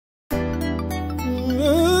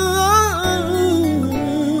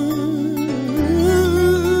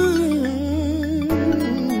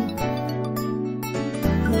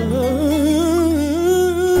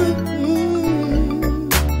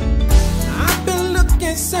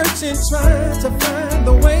been searching, trying to find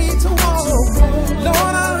the way to walk.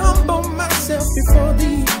 Lord, I humble myself before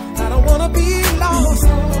thee. I don't want to be lost.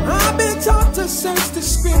 I've been taught to search the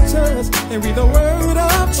scriptures and read the word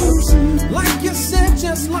of truth. Like you said,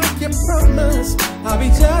 just like you promised, I'll be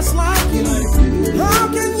just like you.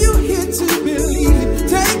 How can you hear to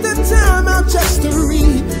believe? Take the time out just to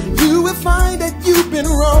read. You will find that you've been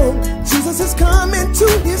wrong. Jesus is coming to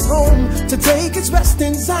his home to take his rest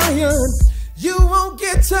in Zion. You won't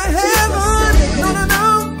get to heaven, no, no,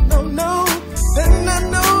 no, no, no. Then I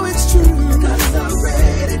know it's true, 'cause I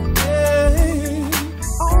read it. Hey,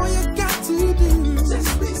 all you got to do is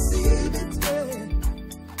just receive it. Hey.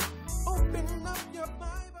 Open up your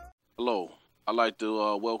Bible. Hello, I'd like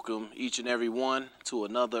to welcome each and every one to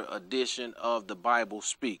another edition of The Bible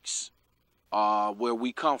Speaks, where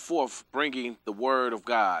we come forth bringing the word of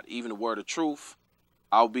God, even the word of truth.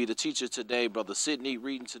 I'll be the teacher today. Brother Sidney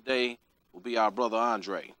reading today will be our brother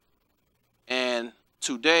Andre. And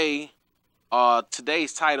today,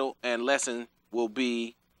 today's title and lesson will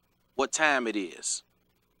be what time it is.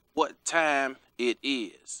 What time it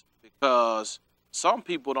is. Because some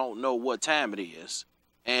people don't know what time it is.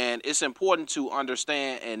 And it's important to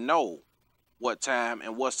understand and know what time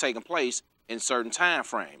and what's taking place in certain time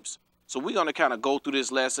frames. So we're going to kind of go through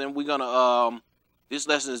this lesson. We're going to, this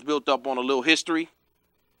lesson is built up on a little history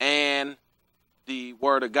and the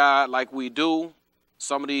word of God like we do.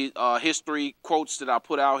 Some of the history quotes that I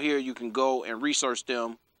put out here, you can go and research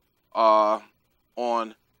them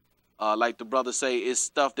on, like the brother say, it's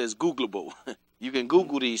stuff that's Googleable. You can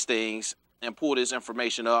Google these things and pull this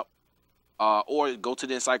information up, or go to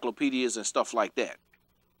the encyclopedias and stuff like that.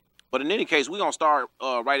 But in any case, we're going to start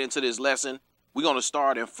right into this lesson. We're going to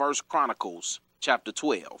start in 1 Chronicles chapter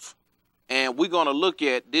 12. And we're going to look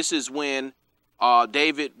at, this is when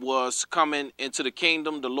David was coming into the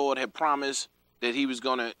kingdom. The Lord had promised that he was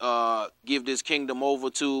going to give this kingdom over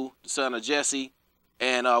to the son of Jesse.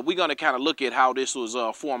 And we're going to kind of look at how this was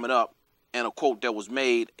forming up and a quote that was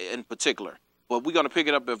made in particular. But we're going to pick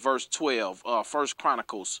it up at verse 12, 1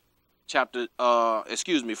 Chronicles chapter 12,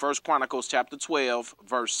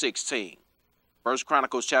 verse 16. 1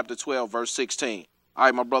 Chronicles chapter 12, verse 16. All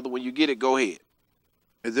right, my brother, when you get it, go ahead.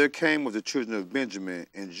 And there came of the children of Benjamin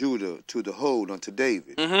and Judah to the hold unto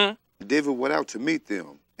David. And David went out to meet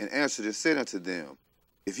them, and answered and said unto them,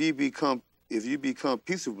 If ye become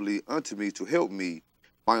peaceably unto me to help me,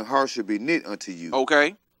 mine heart shall be knit unto you.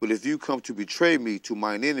 Okay. But if you come to betray me to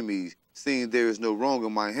mine enemies, seeing there is no wrong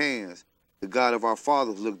in my hands, the God of our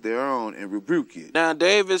fathers look thereon and rebuke it. Now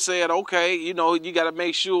David said, okay, you know, you got to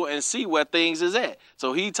make sure and see where things is at.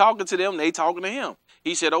 So he talking to them, they talking to him.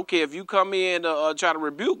 He said, okay, if you come in to try to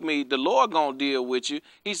rebuke me, the Lord gonna deal with you.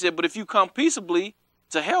 He said, but if you come peaceably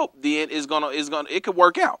to help, then it could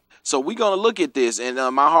work out. So we're gonna look at this, and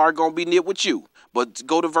my heart gonna be knit with you. But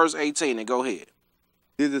go to verse 18 and go ahead.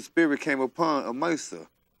 Then the Spirit came upon Amasa,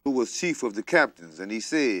 who was chief of the captains, and he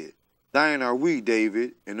said, Thine are we,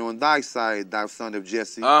 David, and on thy side, thou son of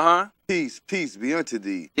Jesse. Peace, peace be unto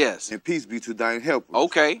thee. Yes. And peace be to thine helpers.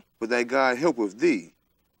 Okay. For thy God helpeth thee.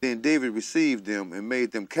 Then David received them and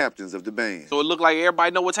made them captains of the band. So it looked like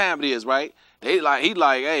everybody know what time it is, right? He like,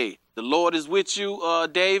 hey, the Lord is with you,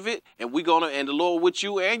 David, and the Lord with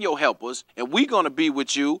you and your helpers, and we gonna be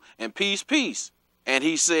with you, and peace, peace. And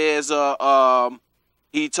he says,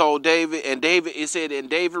 he told David, and David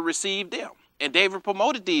received them. And David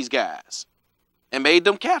promoted these guys and made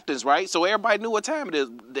them captains, right? So everybody knew what time it is.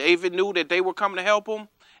 David knew that they were coming to help him,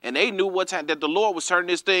 and they knew what time that the Lord was turning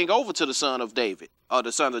this thing over to the son of David, or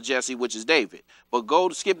the son of Jesse, which is David. But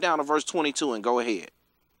skip down to verse 22 and go ahead.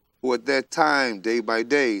 For at that time, day by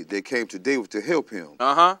day, they came to David to help him,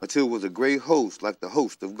 until it was a great host like the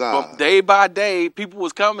host of God. But day by day, people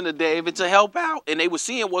was coming to David to help out, and they were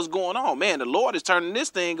seeing what's going on. Man, the Lord is turning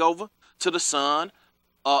this thing over to the son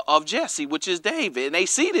of Jesse, which is David. And they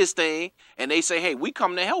see this thing, and they say, hey, we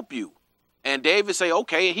come to help you. And David say,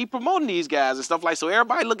 okay, and he promoting these guys and stuff like, so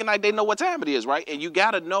everybody looking like they know what time it is, right? And you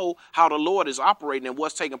got to know how the Lord is operating and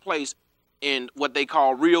what's taking place in what they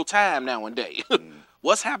call real time nowadays.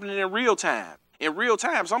 What's happening in real time? In real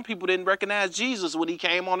time, some people didn't recognize Jesus when he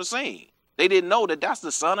came on the scene. They didn't know that that's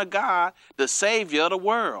the Son of God, the Savior of the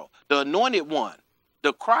world, the Anointed One,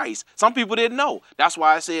 the Christ. Some people didn't know. That's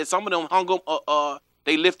why I said some of them hung him,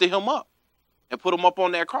 they lifted him up and put him up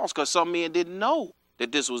on that cross, because some men didn't know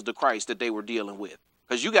that this was the Christ that they were dealing with.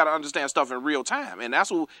 Because you got to understand stuff in real time. And that's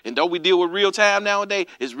what, and though we deal with real time nowadays,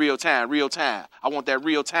 it's real time, real time. I want that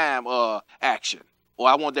real time action, or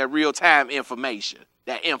I want that real time information,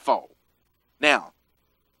 that info. Now,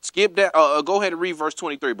 skip that. Go ahead and read verse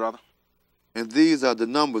 23, brother. And these are the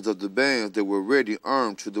numbers of the bands that were ready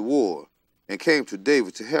armed to the war, and came to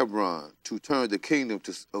David to Hebron to turn the kingdom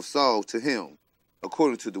of Saul to him,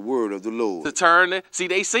 according to the word of the Lord. To turn it, see,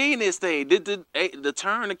 they seen this thing, to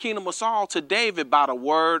turn the kingdom of Saul to David by the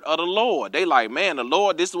word of the Lord. They like, man, the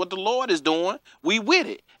Lord, this is what the Lord is doing. We with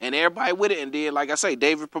it. And everybody with it. And then, like I say,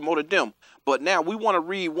 David promoted them. But now we want to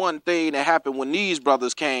read one thing that happened when these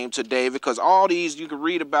brothers came to David, because all these, you can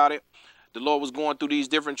read about it. The Lord was going through these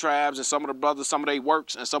different tribes, and some of the brothers, some of their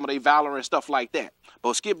works, and some of their valor and stuff like that.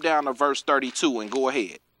 But skip down to verse 32 and go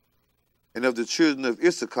ahead. And of the children of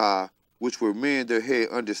Issachar, which were men that had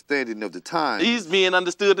understanding of the time. These men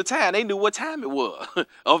understood the time. They knew what time it was.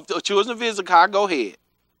 Of the children of Issachar, go ahead.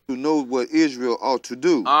 To know what Israel ought to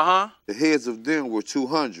do. Uh-huh. The heads of them were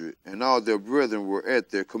 200, and all their brethren were at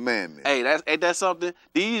their commandment. Hey, ain't that something?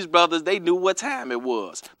 These brothers, they knew what time it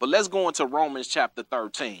was. But let's go into Romans chapter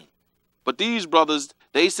 13. But these brothers,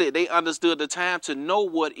 they said they understood the time to know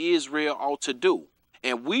what Israel ought to do.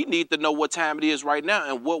 And we need to know what time it is right now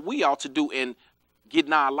and what we ought to do in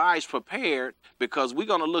getting our lives prepared, because we're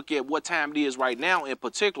going to look at what time it is right now in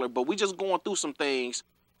particular. But we just going through some things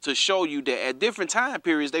to show you that at different time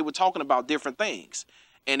periods, they were talking about different things.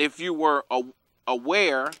 And if you were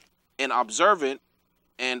aware and observant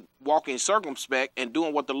and walking circumspect and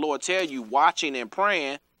doing what the Lord tell you, watching and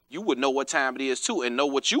praying, you would know what time it is too and know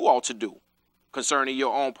what you ought to do concerning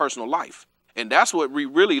your own personal life. And that's what we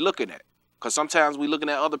really looking at. Because sometimes we looking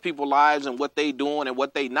at other people's lives and what they doing and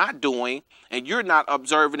what they not doing, and you're not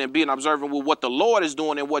observing and being observant with what the Lord is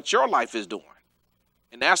doing and what your life is doing.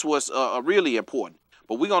 And that's what's really important.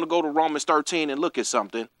 But we're going to go to Romans 13 and look at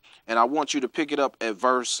something, and I want you to pick it up at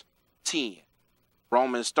verse 10.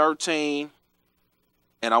 Romans 13,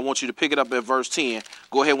 and I want you to pick it up at verse 10.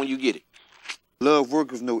 Go ahead when you get it. Love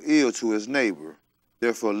worketh no ill to his neighbor.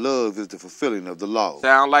 Therefore, love is the fulfilling of the law.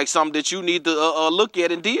 Sound like something that you need to look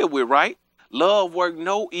at and deal with, right? Love work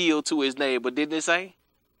no ill to his neighbor, didn't it say?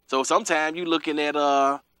 So sometimes you looking at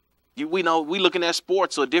we looking at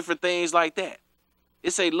sports or different things like that.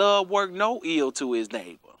 It say love work no ill to his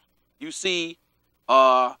neighbor. You see,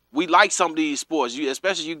 we like some of these sports.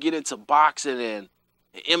 Especially you get into boxing and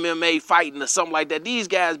MMA fighting or something like that. These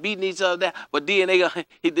guys beating each other, but then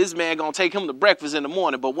this man gonna take him to breakfast in the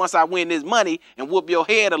morning. But once I win this money and whoop your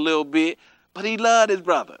head a little bit, but he loved his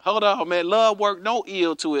brother. Hold on, man. Love work no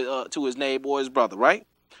ill to his neighbor or his brother, right?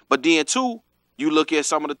 But then too, you look at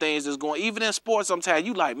some of the things that's going, even in sports. Sometimes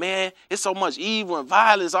you like, man, it's so much evil and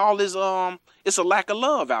violence. All this, it's a lack of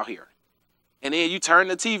love out here. And then you turn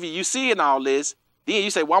the TV, you seeing all this. Then you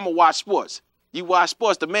say, well, I'm gonna watch sports. You watch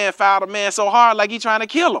sports, the man fouled a man so hard like he trying to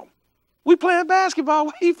kill him. We playing basketball,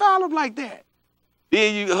 why he fouled him like that?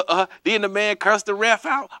 Then then the man cursed the ref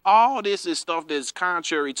out. All this is stuff that's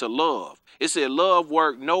contrary to love. It said love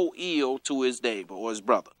work no ill to his neighbor or his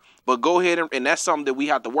brother. But go ahead and that's something that we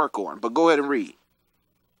have to work on. But go ahead and read.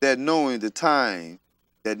 That knowing the time,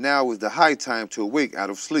 that now is the high time to awake out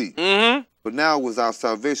of sleep. Mm-hmm. But now was our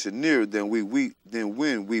salvation nearer than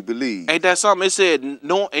when we believe. Ain't that something? It said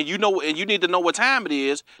no, and you need to know what time it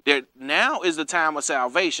is. That now is the time of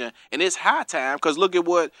salvation, and it's high time. Because look at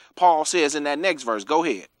what Paul says in that next verse. Go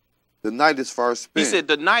ahead. The night is far spent. He said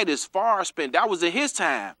the night is far spent. That was in his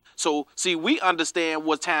time. So see, we understand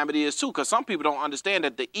what time it is too, because some people don't understand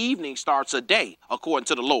that the evening starts a day according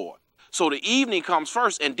to the Lord. So the evening comes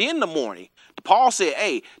first, and then the morning. Paul said,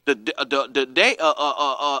 "Hey, the day,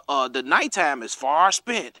 the nighttime is far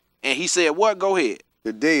spent." And he said, "What? Go ahead."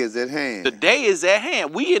 The day is at hand. The day is at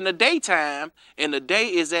hand. We in the daytime, and the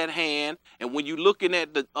day is at hand. And when you're looking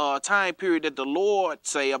at the time period that the Lord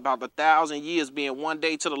say about 1,000 years being one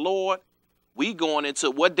day to the Lord, we going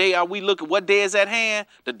into what day are we looking? What day is at hand?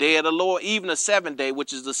 The day of the Lord, even the seventh day,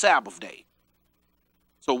 which is the Sabbath day.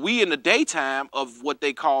 So we in the daytime of what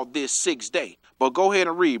they call this sixth day. But go ahead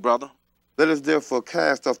and read, brother. Let us therefore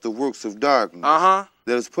cast off the works of darkness.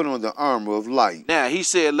 Let us put on the armor of light. Now, he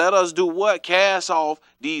said, let us do what? Cast off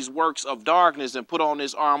these works of darkness and put on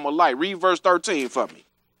this armor of light. Read verse 13 for me.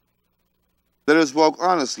 Let us walk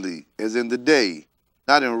honestly as in the day,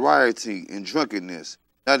 not in rioting and drunkenness,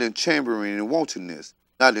 not in chambering and wantonness,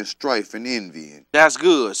 not in strife and envying. That's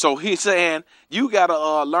good. So he's saying you got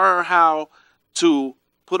to learn how to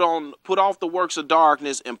put off the works of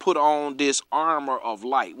darkness and put on this armor of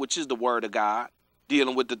light, which is the word of God,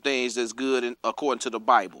 dealing with the things that's good and according to the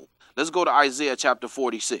Bible. Let's go to Isaiah chapter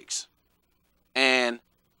 46. And,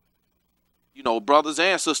 brothers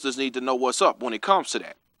and sisters need to know what's up when it comes to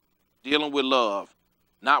that. Dealing with love,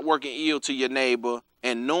 not working ill to your neighbor,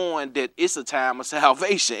 and knowing that it's a time of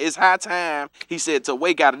salvation. It's high time, he said, to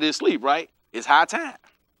wake out of this sleep, right? It's high time.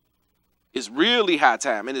 It's really high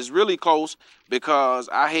time, and it's really close, because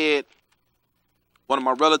I had one of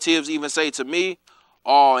my relatives even say to me,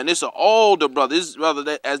 oh, and it's an older brother. This brother,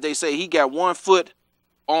 that, as they say, he got one foot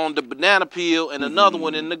on the banana peel and another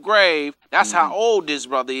one in the grave. That's how old this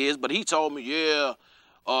brother is. But he told me, yeah,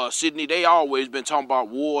 Sydney, they always been talking about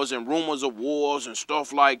wars and rumors of wars and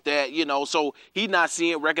stuff like that, you know. So he not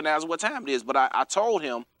recognizing what time it is. But I told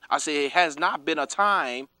him, I said, it has not been a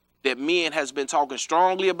time that men has been talking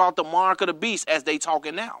strongly about the mark of the beast as they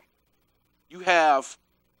talking now. You have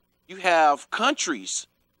countries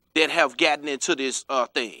that have gotten into this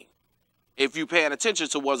thing. If you paying attention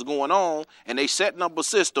to what's going on, and they setting up a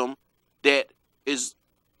system that is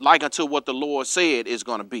like unto what the Lord said is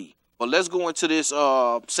going to be. But let's go into this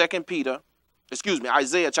Isaiah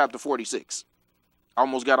chapter 46. I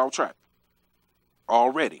almost got off track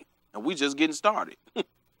already, and we just getting started.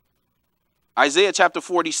 Isaiah chapter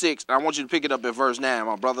 46, and I want you to pick it up at verse 9,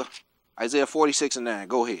 my brother. Isaiah 46 and 9.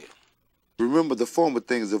 Go ahead. Remember the former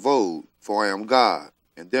things of old, for I am God,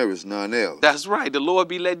 and there is none else. That's right. The Lord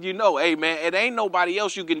be letting you know, hey, man, it ain't nobody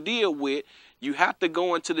else you can deal with. You have to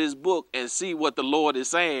go into this book and see what the Lord is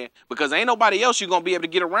saying, because ain't nobody else you're going to be able to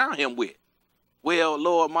get around him with. Well,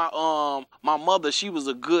 Lord, my mother, she was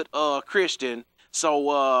a good Christian,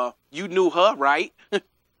 so you knew her, right?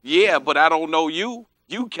 Yeah, but I don't know you.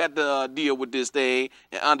 You got to deal with this thing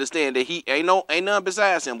and understand that he ain't none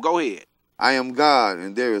besides him. Go ahead. I am God,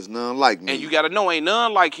 and there is none like me. And you got to know ain't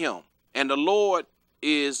none like him. And the Lord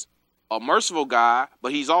is a merciful God,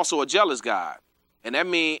 but he's also a jealous God. And that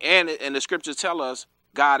means, and the scriptures tell us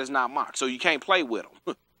God is not mocked. So you can't play with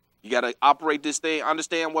him. You got to operate this thing,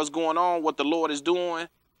 understand what's going on, what the Lord is doing,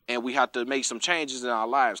 and we have to make some changes in our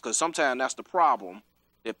lives, because sometimes that's the problem,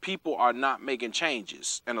 that people are not making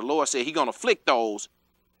changes. And the Lord said he's going to afflict those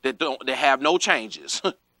that have no changes.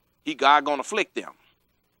 God going to afflict them.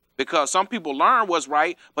 Because some people learn what's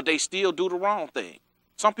right, but they still do the wrong thing.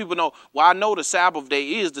 Some people know, well, I know the Sabbath day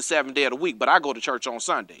is the 7th day of the week, but I go to church on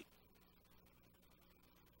Sunday.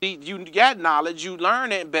 See, you got knowledge, you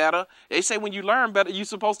learn it better. They say when you learn better, you're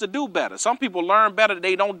supposed to do better. Some people learn better,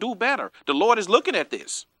 they don't do better. The Lord is looking at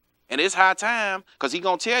this. And it's high time, because he's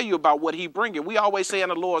going to tell you about what he bringing. We always say in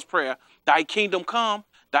the Lord's Prayer, thy kingdom come,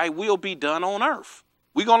 thy will be done on earth.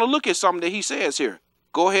 We're going to look at something that he says here.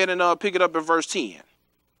 Go ahead and pick it up in verse 10.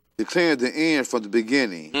 Declaring the end from the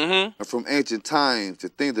beginning, and from ancient times the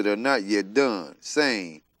things that are not yet done,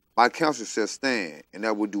 saying, my counsel shall stand, and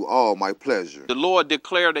I will do all my pleasure. The Lord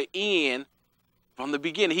declared the end from the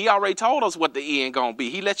beginning. He already told us what the end going to be.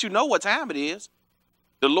 He let you know what time it is.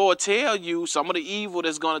 The Lord tell you some of the evil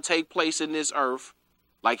that's going to take place in this earth,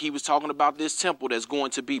 like he was talking about this temple that's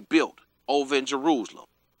going to be built over in Jerusalem.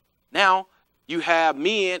 Now, you have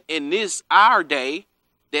men in this our day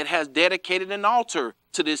that has dedicated an altar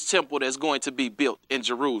to this temple that's going to be built in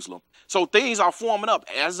Jerusalem. So things are forming up,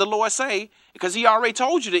 as the Lord say, because he already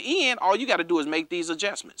told you the end. All you got to do is make these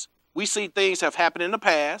adjustments. We see things have happened in the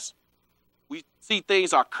past. We see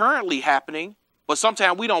things are currently happening, but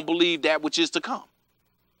sometimes we don't believe that which is to come.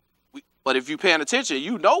 But if you're paying attention,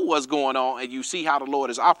 you know what's going on, and you see how the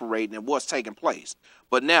Lord is operating and what's taking place.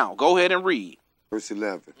 But now, go ahead and read. Verse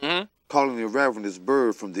 11. Calling a ravenous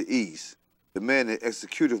bird from the east, the man that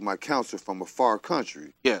executeth my counsel from a far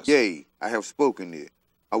country. Yes. Yea, I have spoken it.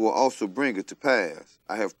 I will also bring it to pass.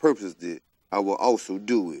 I have purposed it. I will also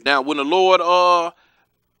do it. Now, when the Lord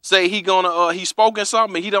say he spoken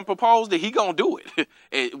something and he done proposed it, he gonna do it.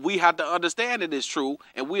 And we have to understand it is true,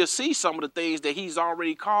 and we'll see some of the things that he's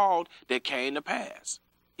already called that came to pass.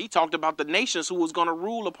 He talked about the nations who was gonna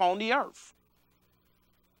rule upon the earth.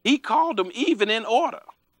 He called them even in order.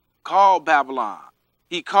 Called Babylon.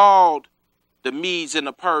 He called the Medes and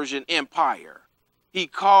the Persian Empire. He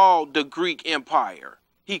called the Greek Empire.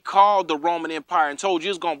 He called the Roman Empire and told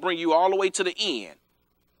you it's going to bring you all the way to the end,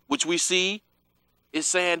 which we see is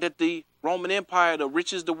saying that the Roman Empire, the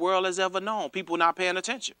richest the world has ever known. People not paying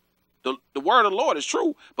attention. The word of the Lord is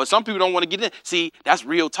true, but some people don't want to get in. See, that's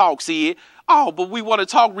real talk. See it? Oh, but we want to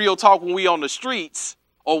talk real talk when we on the streets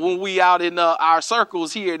or when we out in our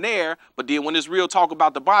circles here and there. But then when it's real talk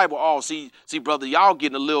about the Bible, oh, see, brother, y'all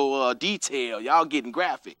getting a little detail. Y'all getting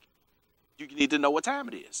graphic. You need to know what time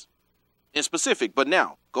it is in specific. But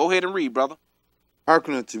now, go ahead and read, brother.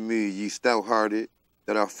 Hearken unto me, ye stout-hearted,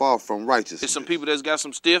 that are far from righteousness. There's some people that's got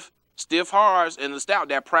some stiff hearts and the stout,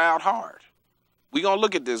 that proud heart. We going to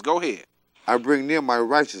look at this. Go ahead. I bring near my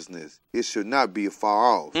righteousness. It should not be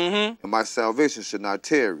far off. And my salvation should not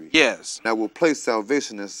tarry. Yes. And I will place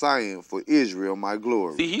salvation in Zion for Israel, my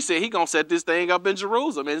glory. See, he said he going to set this thing up in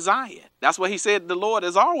Jerusalem, in Zion. That's what he said the Lord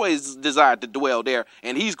has always desired to dwell there,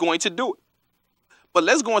 and he's going to do it. But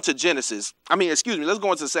let's go into Genesis. Let's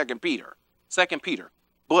go into 2 Peter. 2 Peter.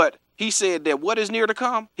 But he said that what is near to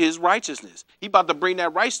come? His righteousness. He about to bring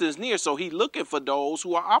that righteousness near, so he looking for those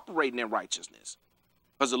who are operating in righteousness.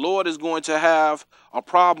 Because the Lord is going to have a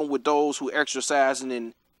problem with those who exercising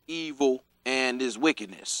in evil and his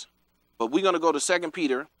wickedness. But we're going to go to 2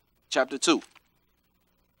 Peter chapter 2.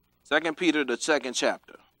 2 Peter, the 2nd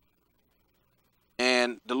chapter.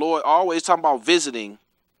 And the Lord always talking about visiting.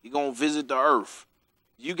 He's going to visit the earth.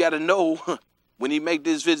 You got to know when he make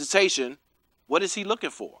this visitation, what is he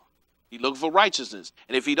looking for? He looking for righteousness.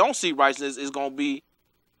 And if he don't see righteousness, it's going to be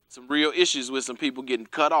some real issues with some people getting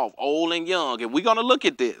cut off, old and young. And we're going to look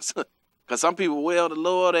at this. Because some people, well, the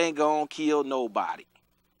Lord ain't going to kill nobody.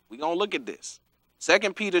 We're going to look at this.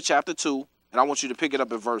 2 Peter chapter 2, and I want you to pick it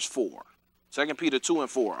up at verse 4. 2 Peter 2 and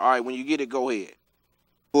 4. All right, when you get it, go ahead.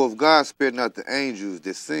 For if God spared not the angels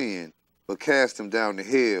that sinned, but cast them down to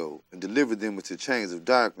hell and delivered them into chains of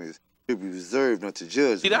darkness, to be reserved unto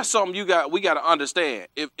judgment. See, that's something we got to understand.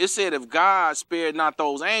 If it said if God spared not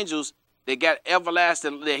those angels that got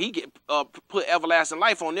everlasting, that he put everlasting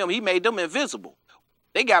life on them, he made them invisible.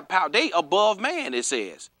 They got power. They above man, it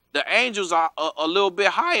says. The angels are a little bit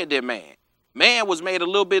higher than man. Man was made a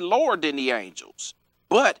little bit lower than the angels.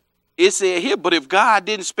 But it said here, but if God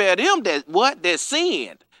didn't spare them that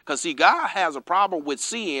sinned. Because, see, God has a problem with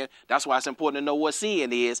sin. That's why it's important to know what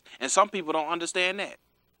sin is. And some people don't understand that.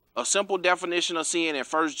 A simple definition of sin in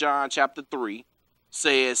 1 John chapter 3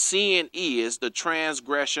 says sin is the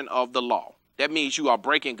transgression of the law. That means you are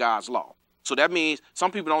breaking God's law. So that means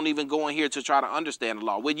some people don't even go in here to try to understand the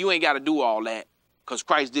law. Well, you ain't got to do all that because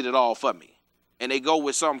Christ did it all for me. And they go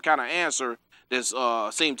with some kind of answer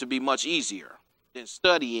that seems to be much easier than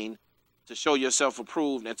studying to show yourself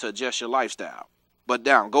approved and to adjust your lifestyle. But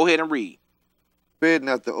down, go ahead and read. Spared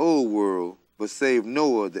not the old world, but saved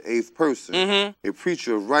Noah, the 8th person, a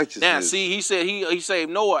preacher of righteousness. Now, see, he said he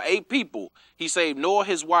saved Noah, 8 people. He saved Noah,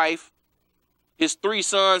 his wife, his 3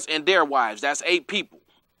 sons, and their wives. That's 8 people.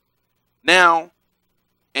 Now,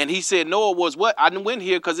 and he said Noah was what? I went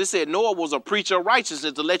here because it said Noah was a preacher of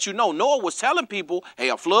righteousness to let you know. Noah was telling people, hey,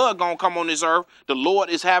 a flood going to come on this earth. The Lord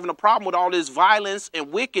is having a problem with all this violence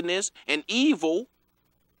and wickedness and evil.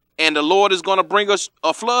 And the Lord is going to bring us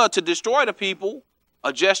a flood to destroy the people.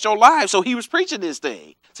 Adjust your lives. So he was preaching this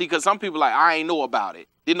thing. See, because some people like, I ain't know about it.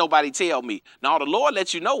 Didn't nobody tell me. Now, the Lord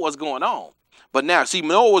lets you know what's going on. But now, see,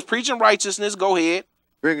 Noah was preaching righteousness. Go ahead.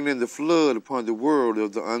 Bringing in the flood upon the world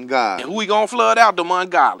of the ungodly. And who we going to flood out? The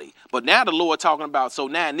ungodly. But now the Lord talking about, so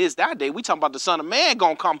now in that day, we talking about the Son of Man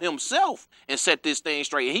going to come himself and set this thing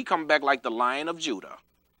straight. And he coming back like the Lion of Judah.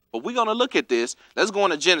 But we're going to look at this. Let's go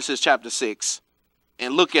into Genesis chapter 6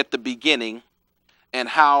 and look at the beginning and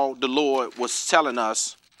how the Lord was telling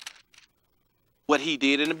us what he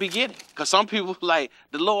did in the beginning. Because some people like,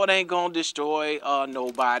 the Lord ain't going to destroy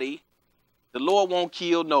nobody. The Lord won't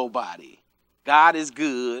kill nobody. God is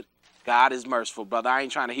good. God is merciful, brother. I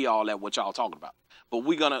ain't trying to hear all that what y'all talking about. But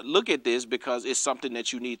we're going to look at this because it's something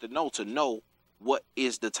that you need to know what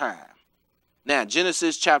is the time. Now,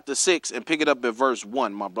 Genesis chapter 6, and pick it up at verse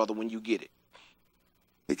 1, my brother, when you get it.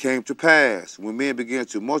 It came to pass, when men began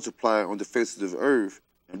to multiply on the faces of the earth,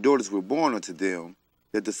 and daughters were born unto them,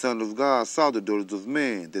 that the Son of God saw the daughters of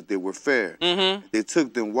men, that they were fair. They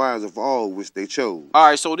took them wives of all which they chose. All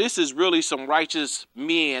right, so this is really some righteous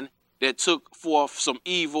men that took forth some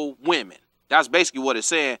evil women. That's basically what it's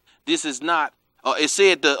saying. This is not, it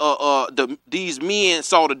said these men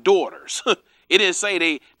saw the daughters. It didn't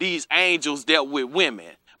say these angels dealt with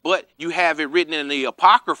women, but you have it written in the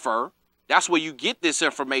Apocrypha. That's where you get this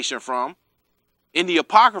information from. In the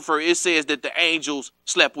Apocrypha, it says that the angels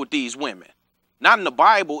slept with these women. Not in the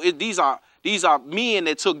Bible. These are men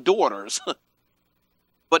that took daughters.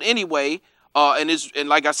 But anyway, and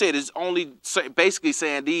like I said, it's only basically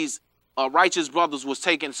saying these righteous brothers was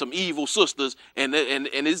taking some evil sisters, and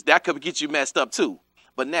that could get you messed up too.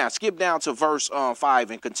 But now skip down to verse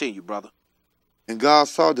 5 and continue, brother. And God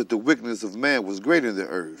saw that the wickedness of man was great in the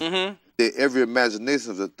earth, that every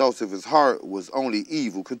imagination of the thoughts of his heart was only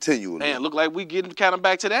evil continually. Man, look like we getting kind of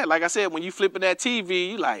back to that. Like I said, when you flipping that TV,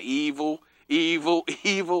 you like evil, evil,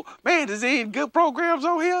 evil. Man, is there any good programs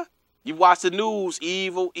on here? You watch the news,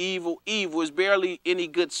 evil, evil, evil. It's barely any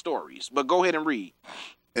good stories. But go ahead and read.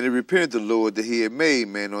 And it repented the Lord that he had made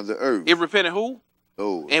man on the earth. It repented who?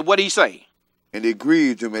 Lord. And what did he say? And it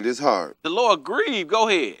grieved him at his heart. The Lord grieved. Go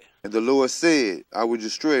ahead. And the Lord said, I will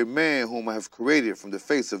destroy man whom I have created from the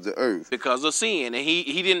face of the earth. Because of sin. And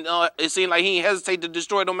he didn't, it seemed like he didn't hesitate to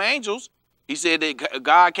destroy them angels. He said that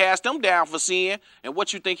God cast them down for sin. And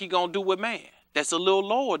what you think he going to do with man? That's a little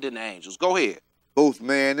lower than the angels. Go ahead. both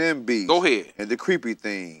man and beast. Go ahead. And the creepy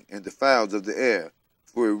thing, and the fowls of the air.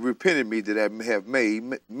 For it repented me that I have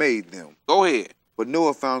made them. Go ahead. But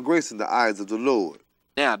Noah found grace in the eyes of the Lord.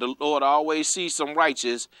 Now, the Lord always sees some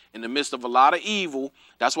righteous in the midst of a lot of evil.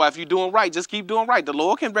 That's why if you're doing right, just keep doing right. The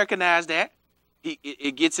Lord can recognize that.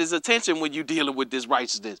 It gets his attention when you're dealing with this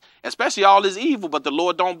righteousness, especially all this evil, but the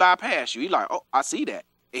Lord don't bypass you. He's like, oh, I see that.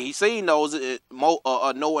 And he seen those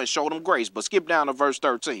Noah and showed him grace. But skip down to verse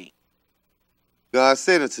 13. God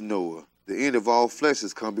said unto Noah, the end of all flesh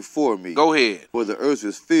has come before me. Go ahead. For the earth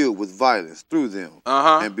is filled with violence through them.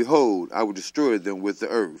 And behold, I will destroy them with the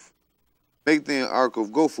earth. Make thee an ark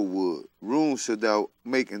of gopher wood. Room shalt thou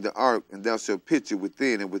make in the ark, and thou shalt pitch it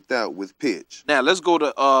within and without with pitch. Now, let's go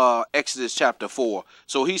to Exodus chapter 4.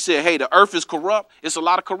 So he said, hey, the earth is corrupt. It's a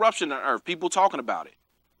lot of corruption on earth. People talking about it.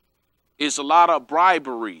 It's a lot of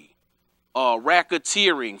bribery,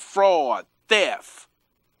 racketeering, fraud, theft,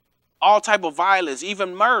 all type of violence,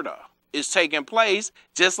 even murder is taking place,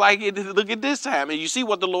 just like look at this time. And you see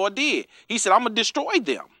what the Lord did. He said, I'm going to destroy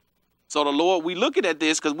them. So the Lord, we looking at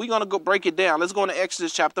this because we're going to go break it down. Let's go into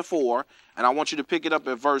Exodus chapter 4, and I want you to pick it up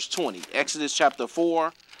at verse 20. Exodus chapter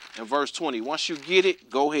 4 and verse 20. Once you get it,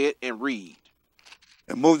 go ahead and read.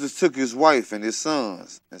 And Moses took his wife and his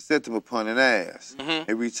sons and set them upon an ass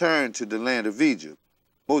and returned to the land of Egypt.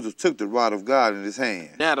 Moses took the rod of God in his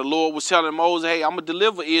hand. Now the Lord was telling Moses, hey, I'm going to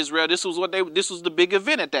deliver Israel. This was the big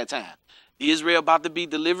event at that time. Israel about to be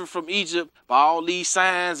delivered from Egypt by all these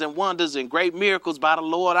signs and wonders and great miracles by the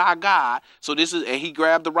Lord our God. So and he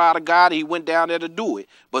grabbed the rod of God and he went down there to do it.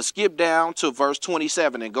 But skip down to verse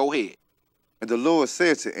 27 and go ahead. And the Lord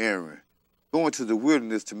said to Aaron, go into the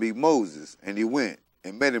wilderness to meet Moses. And he went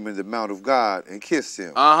and met him in the mount of God and kissed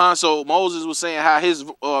him. So Moses was saying how his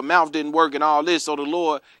mouth didn't work and all this. So the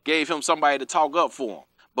Lord gave him somebody to talk up for him.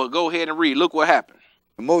 But go ahead and read. Look what happened.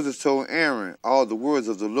 And Moses told Aaron all the words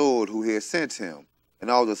of the Lord who had sent him,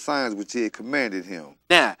 and all the signs which he had commanded him.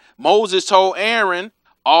 Now, Moses told Aaron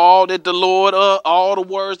all the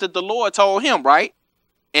words that the Lord told him, right?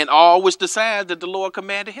 And all which the signs that the Lord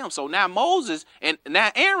commanded him. So now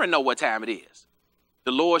now Aaron know what time it is.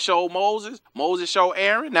 The Lord showed Moses, Moses showed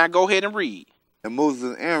Aaron. Now go ahead and read. And Moses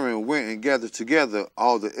and Aaron went and gathered together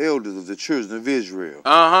all the elders of the children of Israel.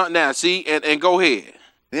 Now see, and go ahead.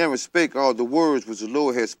 Aaron spake all the words which the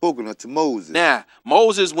Lord had spoken unto Moses. Now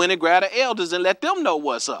Moses went and grabbed the elders and let them know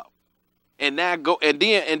what's up. And now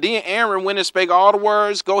then Aaron went and spake all the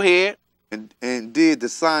words. Go ahead. And did the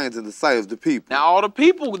signs in the sight of the people. Now all the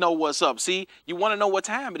people know what's up. See, you want to know what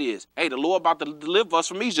time it is. Hey, the Lord about to deliver us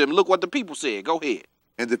from Egypt. And look what the people said. Go ahead.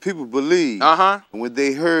 And the people believed. And when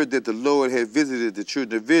they heard that the Lord had visited the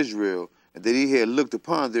children of Israel, and that he had looked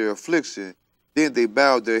upon their affliction, then they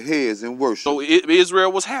bowed their heads and worshiped. So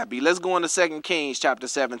Israel was happy. Let's go into 2 Kings chapter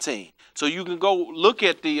 17. So you can go look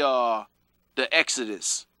at the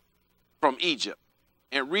Exodus from Egypt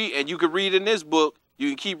and read, and you can read in this book. You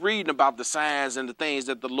can keep reading about the signs and the things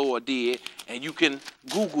that the Lord did, and you can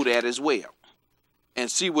Google that as well and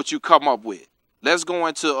see what you come up with. Let's go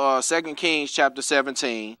into 2 Kings chapter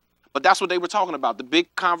 17. But that's what they were talking about. The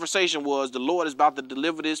big conversation was the Lord is about to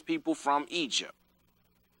deliver his people from Egypt.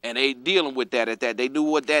 And they dealing with that at that. They knew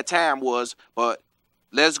what that time was. But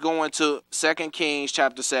let's go into 2 Kings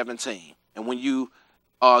chapter 17. And when you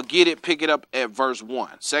get it, pick it up at verse 1.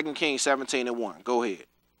 2 Kings 17 and 1. Go ahead.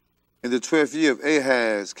 In the 12th year of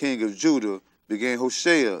Ahaz, king of Judah, began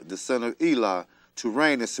Hoshea, the son of Elah, to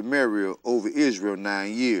reign in Samaria over Israel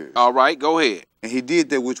 9 years. All right, go ahead. And he did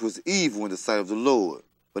that which was evil in the sight of the Lord,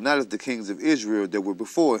 but not as the kings of Israel that were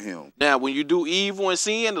before him. Now, when you do evil and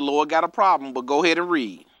sin, the Lord got a problem, but go ahead and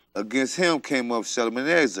read. Against him came up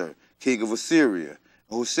Shalmaneser, king of Assyria.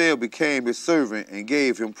 And Hoshea became his servant and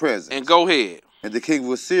gave him presents. And go ahead. And the king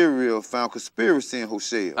of Assyria found conspiracy in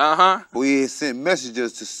Hoshea. For he had sent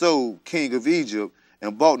messengers to So, king of Egypt,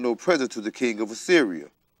 and brought no present to the king of Assyria,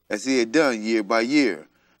 as he had done year by year.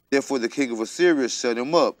 Therefore the king of Assyria shut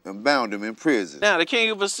him up and bound him in prison. Now the king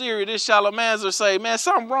of Assyria, this Shalmaneser, say, man,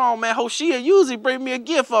 something wrong, man. Hoshea usually bring me a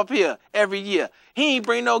gift up here every year. He ain't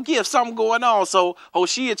bring no gift. Something going on. So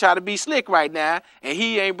Hoshea try to be slick right now, and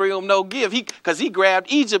he ain't bring him no gift. Because he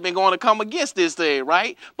grabbed Egypt and going to come against this thing,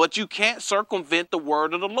 right? But you can't circumvent the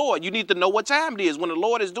word of the Lord. You need to know what time it is. When the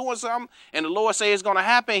Lord is doing something and the Lord say it's going to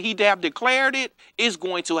happen, he have declared it, it's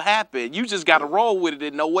going to happen. You just got to roll with it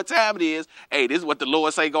and know what time it is. Hey, this is what the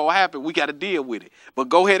Lord say going to happen. We got to deal with it. But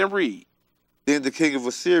go ahead and read. Then the king of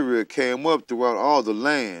Assyria came up throughout all the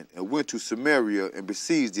land and went to Samaria and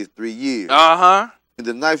besieged it 3 years. In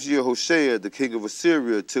the 9th year of Hoshea, the king of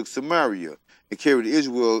Assyria took Samaria and carried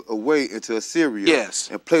Israel away into Assyria.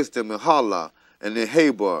 And placed them in Halah and in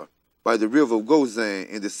Habar by the river of Gozan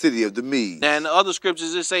in the city of the Medes. Now, in the other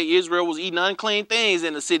scriptures, it say Israel was eating unclean things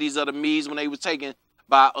in the cities of the Medes when they was taken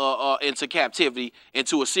by into captivity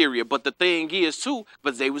into Assyria. But the thing is, too,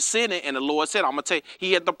 because they were sinning, and the Lord said, I'm going to tell you,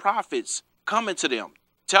 he had the prophets coming to them,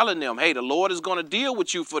 telling them, hey, the Lord is going to deal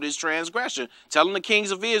with you for this transgression, telling the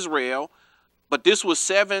kings of Israel. But this was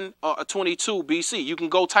 722 BC. You can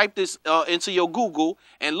go type this into your Google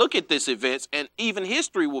and look at this events, and even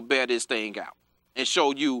history will bear this thing out and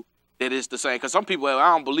show you that it's the same. Because some people,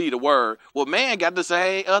 I don't believe the word. Well, man got the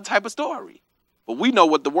same type of story. But we know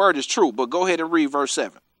what the word is true. But go ahead and read verse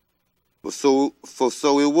 7. For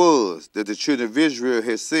so it was that the children of Israel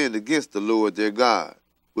had sinned against the Lord their God,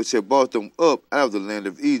 which had brought them up out of the land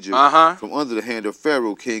of Egypt from under the hand of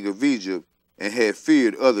Pharaoh, king of Egypt, and had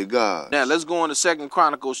feared other gods. Now, let's go into 2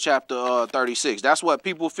 Chronicles chapter 36. That's what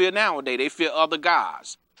people fear nowadays. They fear other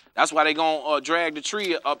gods. That's why they're going to drag the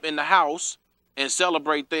tree up in the house and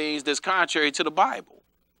celebrate things that's contrary to the Bible.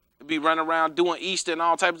 Be running around doing Easter and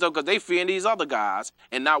all types of stuff because they fear these other gods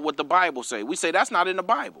and not what the Bible say. We say that's not in the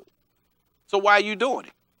Bible. So why are you doing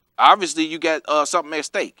it? Obviously, you got something at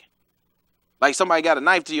stake. Like somebody got a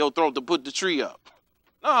knife to your throat to put the tree up.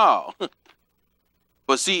 No.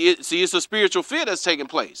 But see, it's a spiritual fear that's taking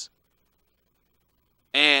place.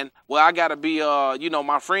 And, well, I got to be,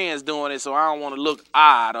 my friends doing it, so I don't want to look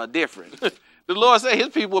odd or different. The Lord said his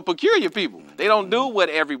people are peculiar people. They don't do what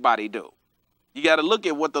everybody do. You got to look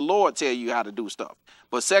at what the Lord tell you how to do stuff.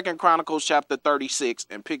 But 2 Chronicles chapter 36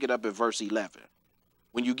 and pick it up at verse 11.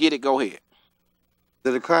 When you get it, go ahead.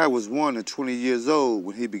 Zedekiah was 120 years old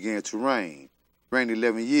when he began to reign, reigned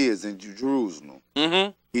 11 years in Jerusalem.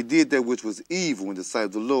 He did that which was evil in the sight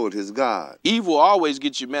of the Lord his God. Evil always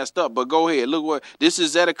gets you messed up, but go ahead. Look what this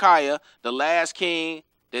is. Zedekiah, the last king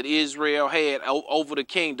that Israel had over the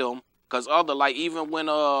kingdom. Because even when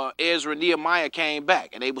Ezra and Nehemiah came back,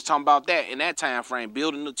 and they was talking about that in that time frame,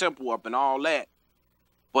 building the temple up and all that.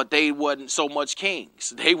 But they wasn't so much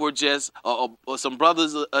kings. They were just some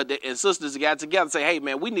brothers and sisters that got together and say, hey,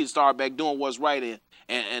 man, we need to start back doing what's right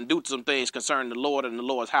and do some things concerning the Lord and the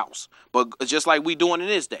Lord's house. But just like we doing in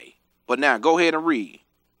this day. But now, go ahead and read.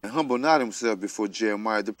 And humbled not himself before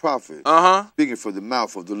Jeremiah the prophet, speaking from the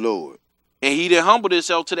mouth of the Lord. And he didn't humble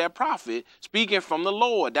himself to that prophet, speaking from the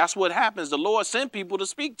Lord. That's what happens. The Lord sent people to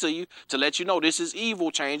speak to you, to let you know this is evil,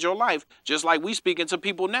 change your life, just like we speaking to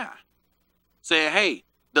people now. Saying, hey,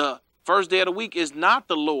 the first day of the week is not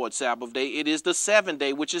the Lord's Sabbath day. It is the seventh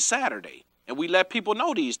day, which is Saturday. And we let people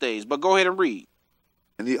know these days. But go ahead and read.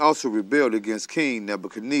 And he also rebelled against King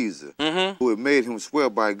Nebuchadnezzar, who had made him swear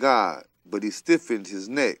by God, but he stiffened his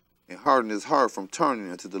neck and hardened his heart from turning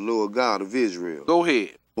unto the Lord God of Israel. Go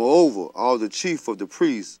ahead. Moreover, all the chief of the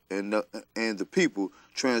priests and the people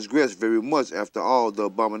transgressed very much after all the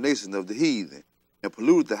abominations of the heathen, and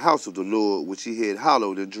polluted the house of the Lord which he had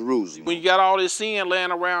hallowed in Jerusalem. When you got all this sin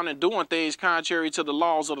laying around and doing things contrary to the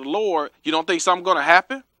laws of the Lord, you don't think something's going to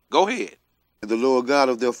happen? Go ahead. And the Lord God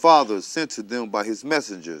of their fathers sent to them by his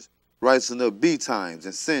messengers, rising up betimes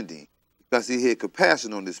and sending, because he had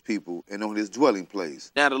compassion on his people and on his dwelling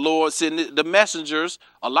place. Now the Lord sent the messengers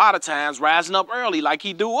a lot of times rising up early like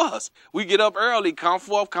he do us. We get up early, come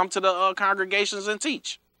forth, come to the congregations and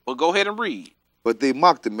teach. But go ahead and read. But they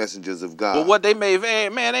mocked the messengers of God. But what they made,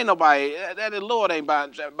 man, ain't nobody, the Lord ain't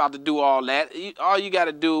about to do all that. All you got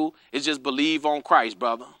to do is just believe on Christ,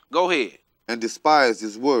 brother. Go ahead. And despised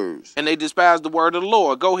his words. And they despised the word of the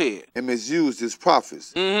Lord. Go ahead. And misused his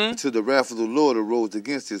prophets. Until the wrath of the Lord arose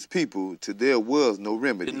against his people, till there was no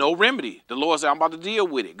remedy. No remedy. The Lord said, I'm about to deal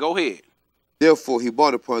with it. Go ahead. Therefore he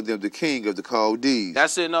brought upon them the king of the Chaldees.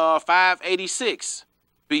 That's in 586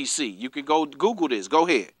 BC. You can go Google this. Go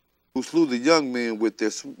ahead. Who slew the young men with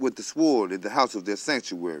the sword in the house of their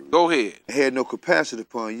sanctuary. Go ahead. And had no compassion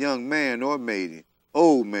upon young man or maiden,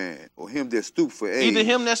 old man, or him that stooped for age. Either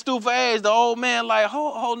him that stooped for age, the old man, like,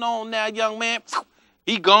 hold on now, young man.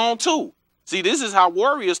 He gone too. See, this is how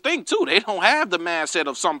warriors think too. They don't have the mindset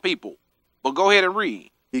of some people. But go ahead and read.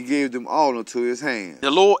 He gave them all into his hand.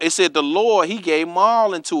 The Lord, it said the Lord, he gave them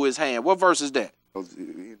all into his hand. What verse is that?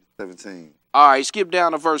 17. All right, skip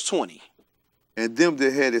down to verse 20. And them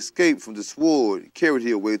that had escaped from the sword carried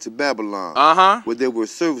he away to Babylon, where they were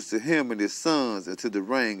servants to him and his sons until the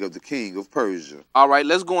reign of the king of Persia. All right,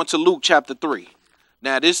 let's go into Luke chapter 3.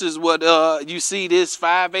 Now, this is what you see, this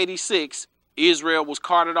 586, Israel was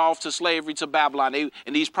carted off to slavery to Babylon.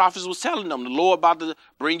 And these prophets was telling them, the Lord about to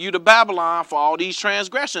bring you to Babylon for all these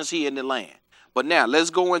transgressions here in the land. But now, let's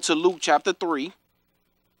go into Luke chapter 3.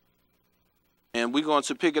 And we're going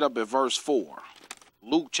to pick it up at verse 4.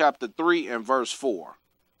 Luke chapter 3 and verse 4.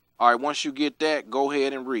 All right, once you get that, go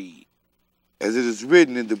ahead and read. As it is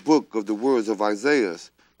written in the book of the words of Isaiah,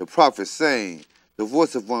 the prophet, saying, the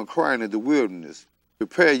voice of one crying in the wilderness,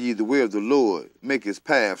 prepare ye the way of the Lord, make his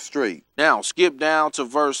path straight. Now, skip down to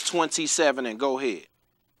verse 27 and go ahead.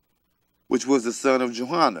 Which was the son of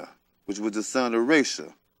Johanna, which was the son of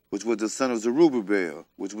Rasha, which was the son of Zerubbabel,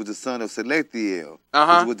 which was the son of Selathiel,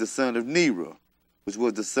 which was the son of Nera, which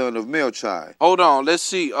was the son of Melchi. Hold on, let's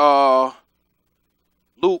see.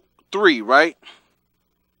 Luke 3, right?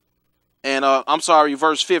 And I'm sorry,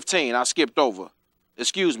 verse 15. I skipped over.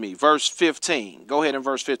 Excuse me, verse 15. Go ahead in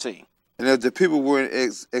verse 15. And as the people were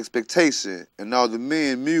in expectation, and all the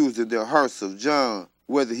men mused in their hearts of John,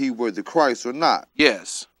 whether he were the Christ or not.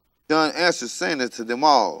 Yes. John answered, saying unto them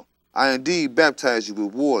all, I indeed baptize you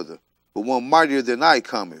with water, but one mightier than I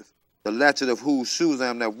cometh, the latchet of whose shoes I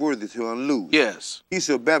am not worthy to unloose. Yes. He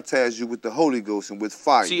shall baptize you with the Holy Ghost and with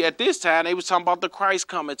fire. See, at this time, they was talking about the Christ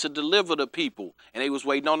coming to deliver the people, and they was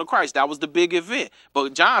waiting on the Christ. That was the big event.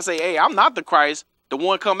 But John say, hey, I'm not the Christ. The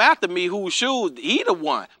one come after me whose shoes, he the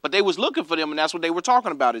one. But they was looking for them, and that's what they were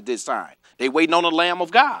talking about at this time. They waiting on the Lamb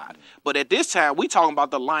of God. But at this time, we talking about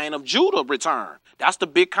the Lion of Judah return. That's the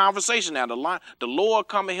big conversation now. The Lord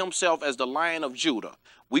coming himself as the Lion of Judah.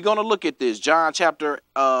 We're going to look at this.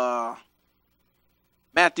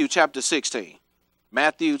 Matthew chapter 16.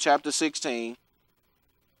 Matthew chapter 16.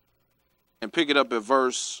 And pick it up at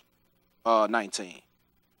verse 19.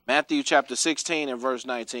 Matthew chapter 16 and verse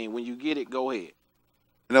 19. When you get it, go ahead.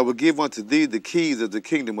 And I will give unto thee the keys of the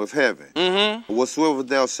kingdom of heaven. Mm-hmm. Whatsoever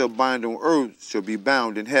thou shalt bind on earth shall be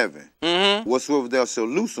bound in heaven. Mm-hmm. Whatsoever thou shalt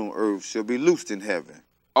loose on earth shall be loosed in heaven.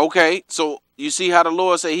 Okay, so you see how the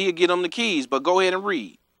Lord say he'll give them the keys, but go ahead and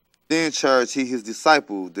read. Then charged he his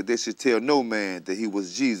disciples that they should tell no man that he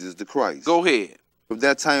was Jesus the Christ. Go ahead. From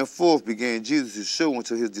that time forth began Jesus to show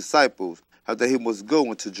unto his disciples how that he must go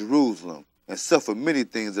into Jerusalem and suffer many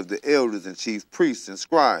things of the elders and chief priests and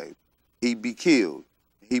scribes. He be killed.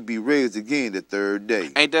 He be raised again the third day.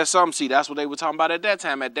 Ain't that something? See, that's what they were talking about at that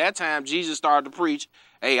time. At that time, Jesus started to preach,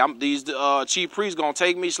 hey, these chief priests going to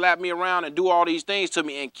take me, slap me around, and do all these things to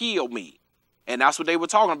me and kill me. And that's what they were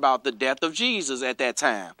talking about, the death of Jesus at that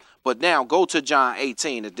time. But now, go to John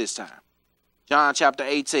 18 at this time. John chapter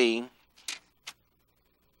 18.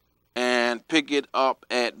 And pick it up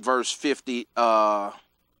at verse 50. John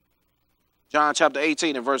chapter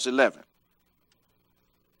 18 and verse 11.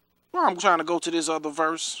 Well, I'm trying to go to this other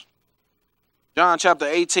verse. John chapter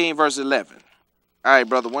 18, verse 11. All right,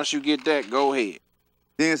 brother, once you get that, go ahead.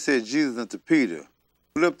 Then said Jesus unto Peter,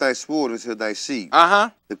 put up thy sword into thy sheath.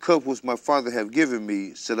 The cup which my Father have given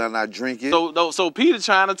me, shall I not drink it? So Peter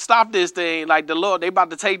trying to stop this thing, like the Lord, they about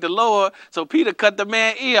to take the Lord. So Peter cut the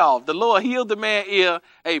man's ear off. The Lord healed the man's ear.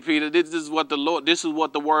 Hey, Peter, this is what the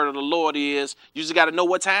word of the Lord is. You just got to know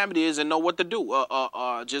what time it is and know what to do.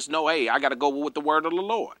 Just know, hey, I got to go with the word of the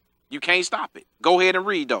Lord. You can't stop it. Go ahead and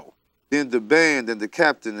read, though. Then the band and the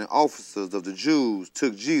captain and officers of the Jews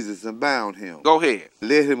took Jesus and bound him. Go ahead.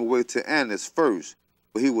 Led him away to Annas first,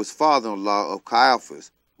 for he was father-in-law of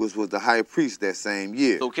Caiaphas, which was the high priest that same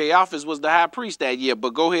year. So Caiaphas was the high priest that year,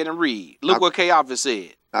 but go ahead and read. Look what Caiaphas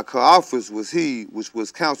said. Now Caiaphas was he which was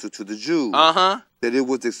counsel to the Jews, that it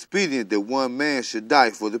was expedient that one man should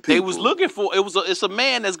die for the people. They was looking for, it's a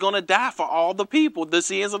man that's going to die for all the people, the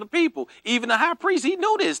sins of the people. Even the high priest, he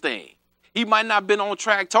knew this thing. He might not have been on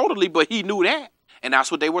track totally, but he knew that. And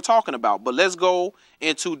that's what they were talking about. But let's go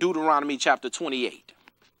into Deuteronomy chapter 28.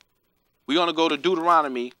 We're going to go to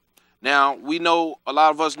Deuteronomy. Now, we know, a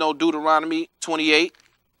lot of us know Deuteronomy 28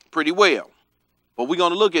 pretty well. But we're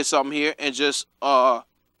going to look at something here and just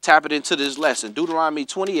tap it into this lesson. Deuteronomy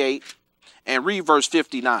 28 and read verse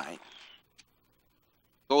 59.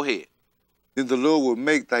 Go ahead. Then the Lord will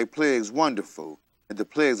make thy plagues wonderful, and the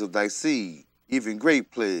plagues of thy seed, even great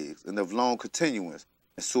plagues, and of long continuance,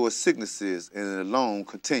 and sore sicknesses, and a long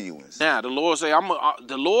continuance. Now, the Lord say,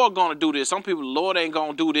 the Lord going to do this. Some people, the Lord ain't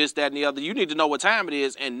going to do this, that, and the other. You need to know what time it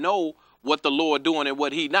is and know what the Lord doing and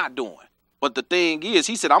what he not doing. But the thing is,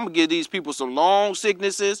 he said, I'm going to give these people some long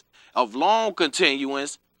sicknesses of long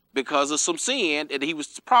continuance because of some sin that he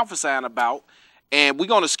was prophesying about. And we're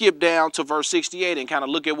going to skip down to verse 68 and kind of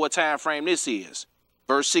look at what time frame this is.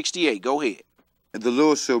 Verse 68, go ahead. And the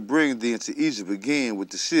Lord shall bring thee into Egypt again with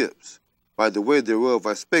the ships. By the way thereof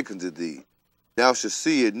I spake unto thee. Thou shalt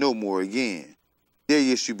see it no more again. There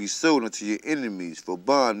ye shall be sold unto your enemies for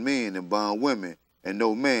bondmen and bondwomen, and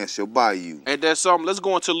no man shall buy you. And that's something. Let's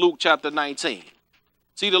go into Luke chapter 19.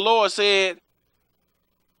 See, the Lord said,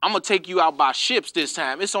 I'm going to take you out by ships this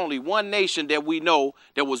time. It's only one nation that we know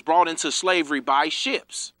that was brought into slavery by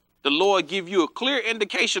ships. the Lord give you a clear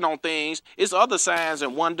indication on things, it's other signs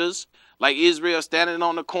and wonders, like Israel standing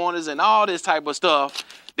on the corners and all this type of stuff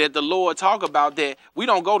that the Lord talk about, that we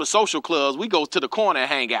don't go to social clubs. We go to the corner and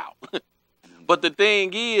hang out. But the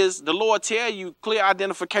thing is, the Lord tell you clear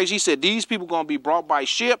identification. He said these people going to be brought by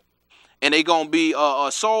ship and they going to be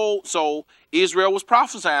sold. So Israel was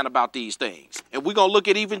prophesying about these things. And we're going to look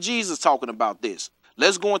at even Jesus talking about this.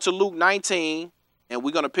 Let's go into Luke 19 and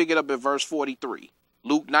we're going to pick it up at verse 43.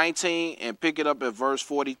 Luke 19 and pick it up at verse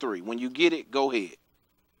 43. When you get it, go ahead.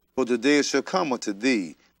 For the day shall come unto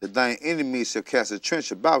thee, that thine enemies shall cast a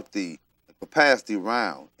trench about thee, and compass thee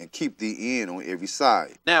round, and keep thee in on every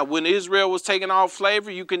side. Now, when Israel was taking off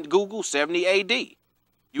slavery, you can Google 70 A.D.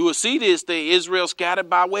 You will see this thing, Israel scattered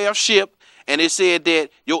by way of ship, and it said that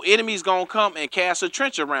your enemy's going to come and cast a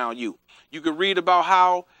trench around you. You can read about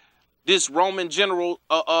how this Roman general,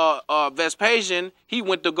 Vespasian, he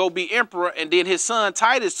went to go be emperor, and then his son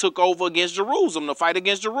Titus took over against Jerusalem to fight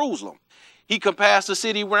against Jerusalem. He compassed the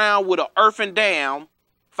city round with an earthen dam,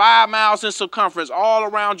 5 miles in circumference, all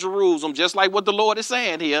around Jerusalem, just like what the Lord is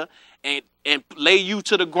saying here, and lay you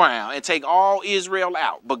to the ground and take all Israel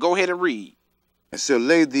out. But go ahead and read. And shall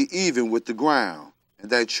lay thee even with the ground, and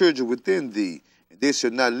thy children within thee, and they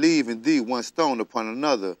shall not leave in thee one stone upon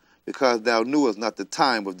another, because thou knewest not the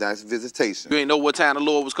time of thy visitation. You ain't know what time the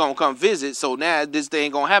Lord was going to come visit, so now this thing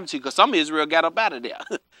ain't going to happen to you, because some Israel got up out of there.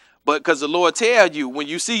 But because the Lord tell you, when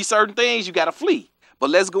you see certain things, you got to flee.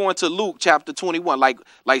 But let's go into Luke chapter 21. Like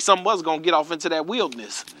some of us going to get off into that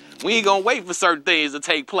wilderness. We ain't going to wait for certain things to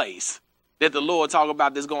take place that the Lord talk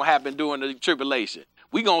about that's going to happen during the tribulation.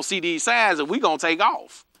 We going to see these signs and we going to take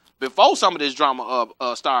off before some of this drama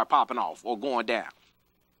start popping off or going down.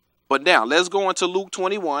 But now let's go into Luke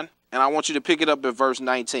 21, and I want you to pick it up at verse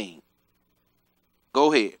 19.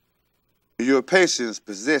 Go ahead. Your patience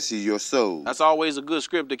possess ye your soul. That's always a good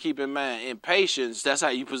script to keep in mind. In patience, that's how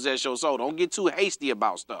you possess your soul. Don't get too hasty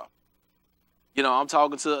about stuff. You know, I'm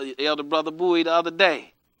talking to Elder Brother Bowie the other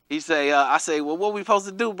day. He say, I say, well, what we supposed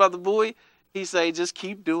to do, Brother Bowie? He say, just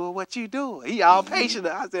keep doing what you doing. He all patient.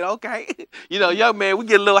 I said, okay. You know, young man, we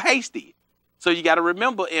get a little hasty. So you got to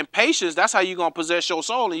remember, in patience, that's how you're going to possess your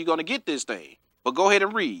soul and you're going to get this thing. But go ahead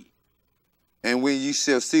and read. And when ye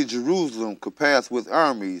shall see Jerusalem compassed with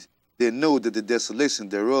armies, then know that the desolation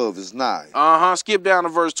thereof is nigh. Skip down to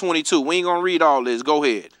verse 22. We ain't going to read all this. Go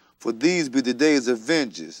ahead. For these be the days of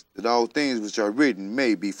vengeance, that all things which are written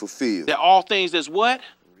may be fulfilled. That all things that's what?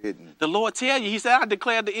 Written. The Lord tell you. He said, I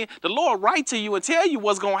declare the end. The Lord write to you and tell you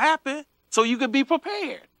what's going to happen so you can be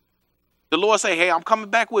prepared. The Lord say, hey, I'm coming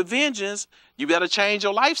back with vengeance. You better change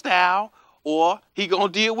your lifestyle or he going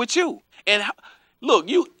to deal with you. And look,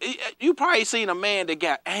 you probably seen a man that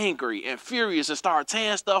got angry and furious and started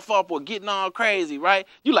tearing stuff up or getting all crazy, right?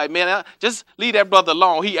 You like, man, just leave that brother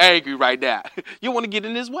alone. He angry right now. You want to get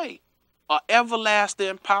in his way. An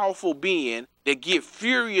everlasting, powerful being that get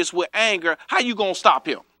furious with anger, how you going to stop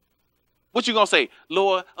him? What you going to say?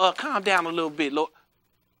 Lord, calm down a little bit, Lord.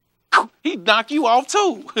 He knock you off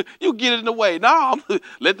too. You get in the way. No,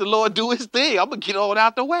 let the Lord do his thing. I'm going to get on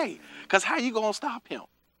out the way. Because how you going to stop him?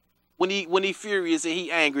 When he furious and he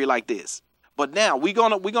angry like this. But now we're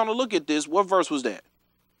gonna look at this. What verse was that?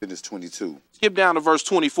 It is 22. Skip down to verse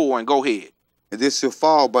 24 and go ahead. And this shall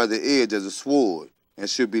fall by the edge as a sword, and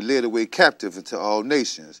shall be led away captive into all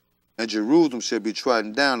nations. And Jerusalem shall be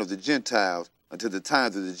trodden down of the Gentiles until the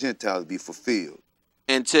times of the Gentiles be fulfilled.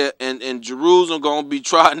 And Jerusalem gonna be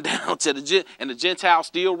trodden down to the Gentiles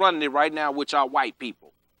still running it right now, which are white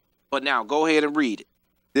people. But now go ahead and read it.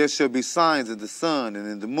 There shall be signs in the sun and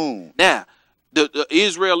in the moon. Now, the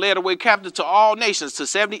Israel led away captive to all nations to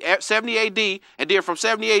 70 AD, and then from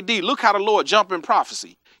 70 AD, look how the Lord jumped in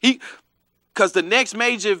prophecy. Because the next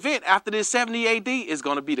major event after this 70 AD is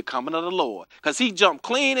going to be the coming of the Lord. Because he jumped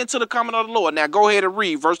clean into the coming of the Lord. Now go ahead and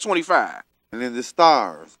read verse 25. And in the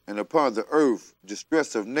stars and upon the earth,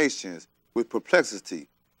 distress of nations with perplexity,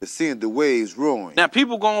 to seeing the waves roaring. Now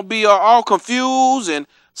people going to be all confused and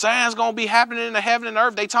signs going to be happening in the heaven and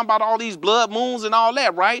earth. They talking about all these blood moons and all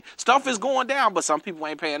that, right? Stuff is going down, but some people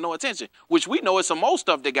ain't paying no attention, which we know it's some more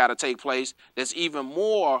stuff that got to take place that's even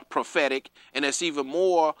more prophetic and that's even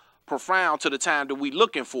more profound to the time that we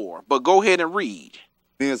looking for. But go ahead and read.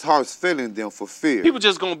 Men's hearts failing them for fear. People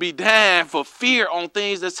just going to be dying for fear on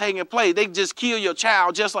things that's taking place. They just kill your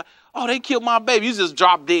child just like, oh, they killed my baby. You just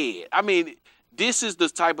drop dead. I mean, this is the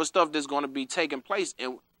type of stuff that's going to be taking place.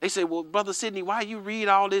 And they say, well, Brother Sidney, why you read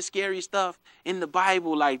all this scary stuff in the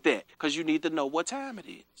Bible like that? Because you need to know what time it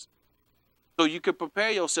is. So you can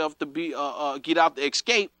prepare yourself to be get out to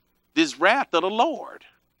escape this wrath of the Lord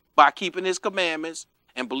by keeping his commandments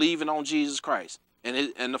and believing on Jesus Christ.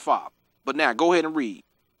 and the Father. But now go ahead and read.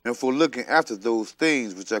 And for looking after those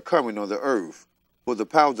things which are coming on the earth, for the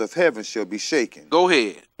powers of heaven shall be shaken. Go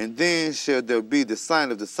ahead. And then shall there be the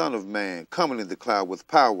sign of the Son of Man coming in the cloud with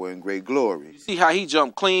power and great glory. See how he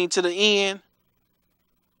jumped clean to the end?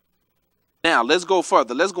 Now, let's go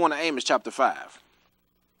further. Let's go into Amos chapter 5.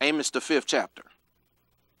 Amos, the 5th chapter.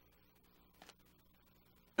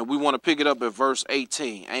 And we want to pick it up at verse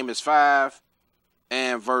 18. Amos 5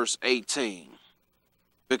 and verse 18.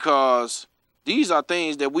 Because these are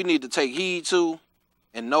things that we need to take heed to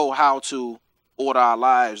and know how to order our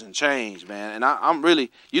lives and change, man. And I'm really,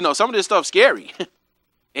 some of this stuff's scary.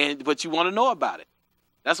 But you want to know about it.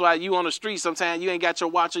 That's why you on the street sometimes you ain't got your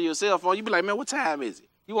watch or your cell phone. You be like, man, what time is it?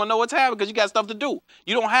 You want to know what time? Because you got stuff to do.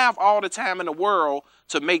 You don't have all the time in the world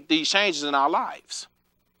to make these changes in our lives.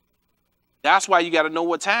 That's why you got to know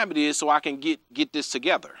what time it is so I can get this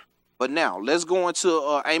together. But now, let's go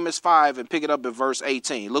into Amos 5 and pick it up at verse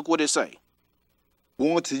 18. Look what it say.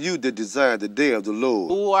 Woe unto you that desire the day of the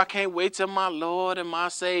Lord. Oh, I can't wait till my Lord and my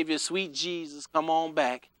Savior, sweet Jesus, come on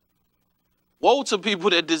back. Woe to people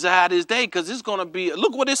that desire this day, because it's going to be,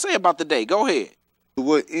 look what it say about the day. Go ahead. To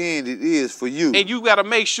what end it is for you. And you got to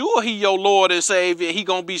make sure he your Lord and Savior. He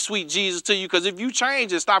going to be sweet Jesus to you. Because if you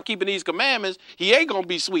change and stop keeping these commandments, he ain't going to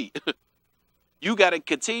be sweet. You got to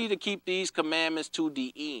continue to keep these commandments to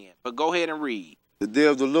the end. But go ahead and read. The day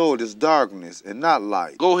of the Lord is darkness and not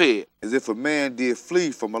light. Go ahead. As if a man did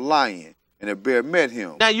flee from a lion and a bear met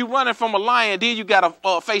him. Now you running from a lion, then you got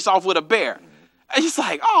to face off with a bear. And it's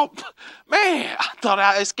like, oh, man, I thought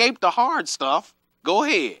I escaped the hard stuff. Go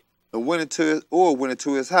ahead. And went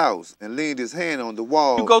into his house and leaned his hand on the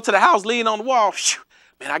wall. You go to the house, lean on the wall. Phew,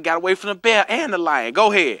 man, I got away from the bear and the lion.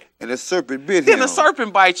 Go ahead. And the serpent bit him. Then the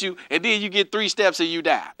serpent bites you, and then you get 3 steps and you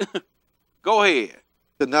die. Go ahead.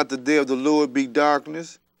 Should not the day of the Lord be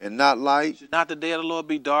darkness and not light? Should not the day of the Lord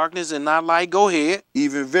be darkness and not light? Go ahead.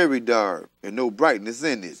 Even very dark and no brightness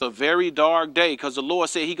in it. It's a very dark day because the Lord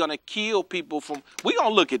said he's going to kill people from... We're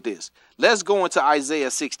going to look at this. Let's go into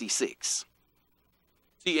Isaiah 66.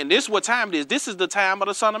 See, and this is what time it is. This is the time of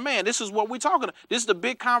the Son of Man. This is what we're talking about. This is the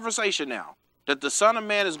big conversation now. That the Son of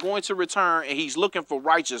Man is going to return and he's looking for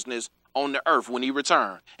righteousness on the earth when he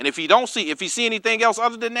returns. And if he see anything else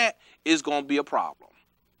other than that, it's going to be a problem.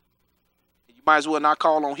 You might as well not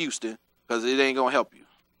call on Houston because it ain't going to help you.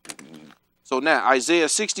 So now, Isaiah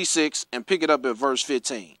 66 and pick it up at verse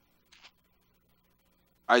 15.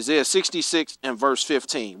 Isaiah 66 and verse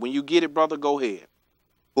 15. When you get it, brother, go ahead.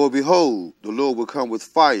 For behold, the Lord will come with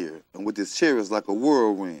fire, and with his chariots like a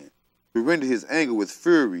whirlwind, to render his anger with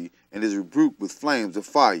fury, and his rebuke with flames of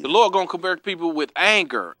fire. The Lord gonna convert people with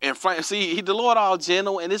anger and flame. See, the Lord all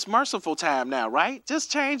gentle, and it's merciful time now, right? Just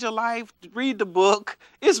change your life, read the book.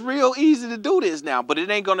 It's real easy to do this now, but it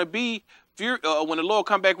ain't gonna be fury when the Lord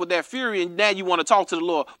come back with that fury, and now you want to talk to the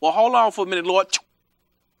Lord. Well, hold on for a minute, Lord.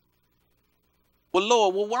 Well,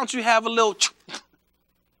 Lord, why don't you have a little?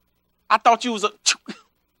 I thought you was a.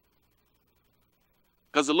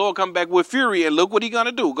 Because the Lord come back with fury, and look what he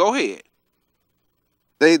gonna do. Go ahead.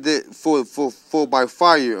 They that for by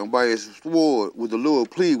fire and by his sword will the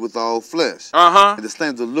Lord plead with all flesh. Uh-huh. And the slain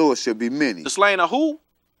of the Lord shall be many. The slain of who?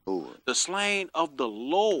 Lord. The slain of the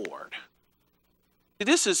Lord.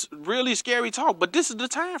 This is really scary talk, but this is the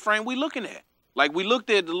time frame we looking at. Like we looked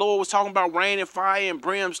at, the Lord was talking about rain and fire and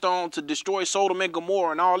brimstone to destroy Sodom and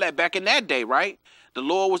Gomorrah and all that back in that day, right? The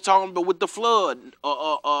Lord was talking about with the flood,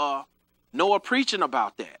 Noah preaching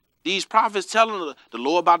about that. These prophets telling the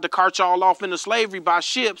Lord about to cart y'all off into slavery by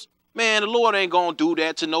ships. Man, the Lord ain't going to do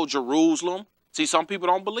that to no Jerusalem. See, some people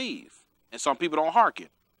don't believe and some people don't hearken.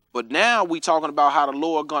 But now we talking about how the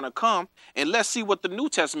Lord going to come. And let's see what the New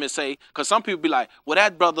Testament say. Because some people be like, well,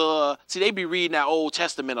 that brother, see, they be reading that Old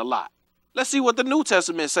Testament a lot. Let's see what the New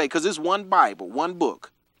Testament say because it's one Bible, one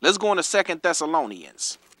book. Let's go into 2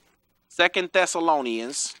 Thessalonians. 2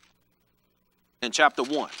 Thessalonians in chapter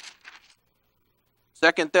 1.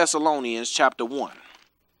 2 Thessalonians chapter 1.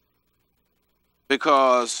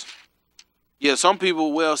 Because, yeah, some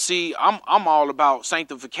people will see, I'm all about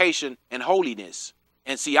sanctification and holiness.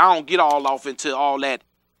 And see, I don't get all off into all that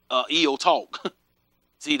EO talk.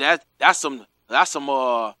 See, that's some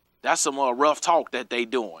rough talk that they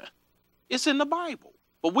doing. It's in the Bible.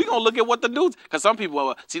 But we're going to look at what the New, because some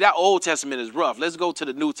people, see, that Old Testament is rough. Let's go to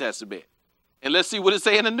the New Testament. And let's see what it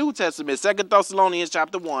say in the New Testament. 2 Thessalonians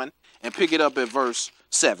chapter 1. And pick it up at verse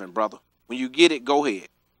 7, brother. When you get it, go ahead.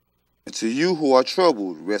 And to you who are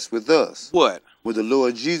troubled, rest with us. What? When the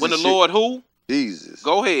Lord Jesus. When the Lord who? Jesus,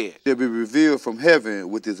 Go ahead. shall be revealed from heaven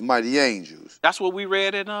with his mighty angels. That's what we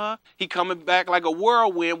read in he coming back like a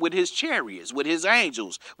whirlwind with his chariots, with his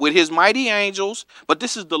angels, with his mighty angels. But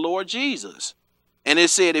this is the Lord Jesus. And it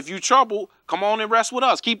said, if you trouble, come on and rest with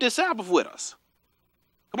us. Keep this Sabbath with us.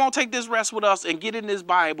 Come on, take this rest with us and get in this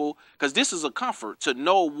Bible, because this is a comfort to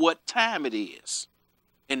know what time it is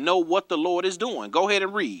and know what the Lord is doing. Go ahead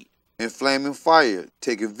and read. And flaming fire,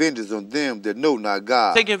 taking vengeance on them that know not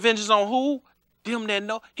God. Taking vengeance on who? Them that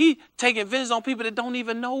know. He taking vengeance on people that don't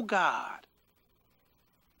even know God.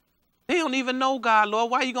 They don't even know God, Lord.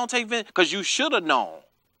 Why are you going to take vengeance? Because you should have known.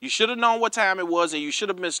 You should have known what time it was, and you should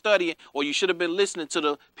have been studying, or you should have been listening to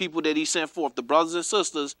the people that he sent forth, the brothers and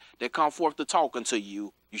sisters that come forth to talk unto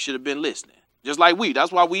you. You should have been listening. Just like we.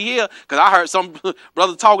 That's why we here, because I heard some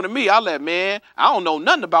brother talking to me. I like, man, I don't know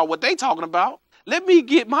nothing about what they talking about. Let me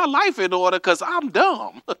get my life in order, because I'm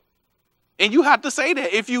dumb. And you have to say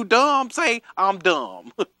that. If you dumb, say, I'm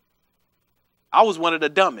dumb. I was one of the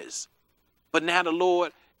dumbest. But now the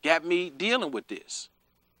Lord got me dealing with this.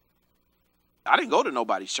 I didn't go to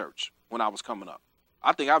nobody's church when I was coming up.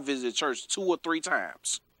 I think I visited church 2 or 3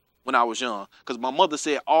 times when I was young, because my mother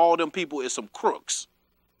said all them people is some crooks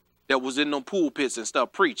that was in them pulpits and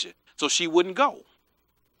stuff preaching. So she wouldn't go.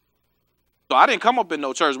 So I didn't come up in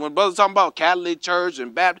no church. When brothers talking about Catholic church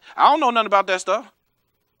and Baptist, I don't know nothing about that stuff.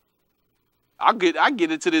 I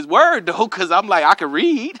get into this word, though, because I'm like, I can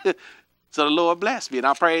read. So the Lord bless me, and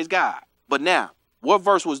I praise God. But now, what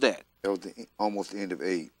verse was that? That was almost the end of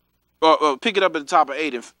 8. Pick it up at the top of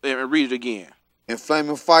 8 and read it again. And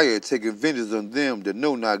flaming fire, taking vengeance on them that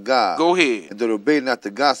know not God. Go ahead. And that obey not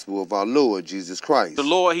the gospel of our Lord Jesus Christ. The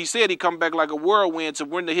Lord, he said he come back like a whirlwind to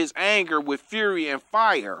render his anger with fury and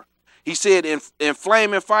fire. He said, in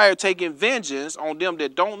flaming fire, taking vengeance on them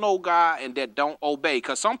that don't know God and that don't obey.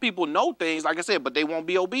 Because some people know things, like I said, but they won't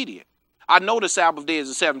be obedient. I know the Sabbath day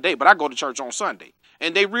is the 7th day, but I go to church on Sunday.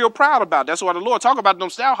 And they real proud about it. That's why the Lord talk about them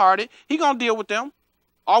stout-hearted. He going to deal with them.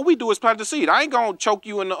 All we do is plant the seed. I ain't going to choke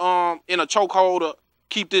you in a chokehold to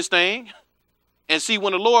keep this thing. And see,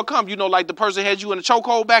 when the Lord come, you know, like the person had you in a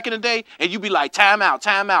chokehold back in the day, and you be like, time out,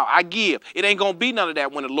 I give. It ain't going to be none of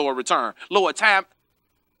that when the Lord return. Lord, time.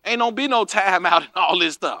 Ain't gonna be no time out and all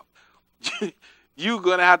this stuff. You're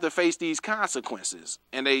gonna have to face these consequences,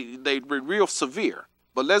 and they real severe.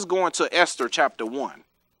 But let's go into Esther chapter 1.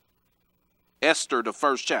 Esther, the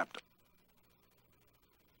 1st chapter.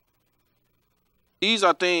 These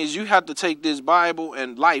are things you have to take this Bible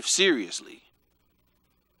and life seriously.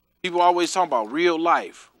 People always talk about real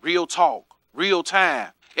life, real talk, real time.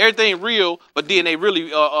 Everything real, but then they really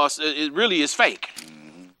it really is fake.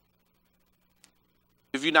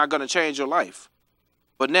 If you're not going to change your life.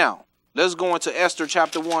 But now, let's go into Esther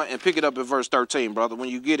chapter 1 and pick it up at verse 13, brother. When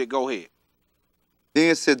you get it, go ahead.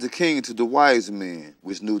 Then said the king to the wise men,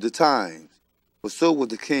 which knew the times, for so was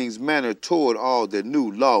the king's manner toward all that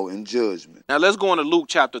knew law and judgment. Now, let's go into Luke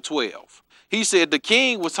chapter 12. He said the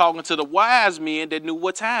king was talking to the wise men that knew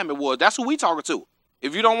what time it was. That's who we talking to.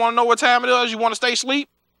 If you don't want to know what time it is, you want to stay asleep,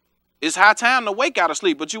 it's high time to wake out of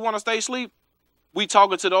sleep, but you want to stay asleep, we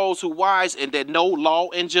talking to those who wise and that know law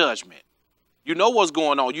and judgment. You know what's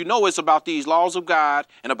going on. You know it's about these laws of God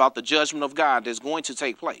and about the judgment of God that's going to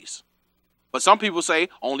take place. But some people say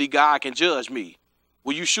only God can judge me.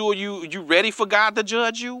 Well, you sure you ready for God to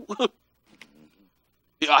judge you?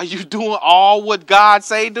 Are you doing all what God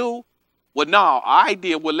say do? Well, no, I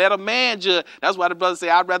did. Well, let a man judge. That's why the brother say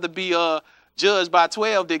I'd rather be judged by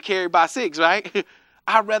 12 than carried by 6, right?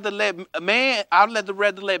 I'd rather let man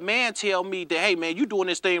tell me that, hey, man, you doing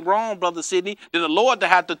this thing wrong, Brother Sidney, than the Lord to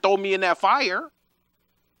have to throw me in that fire.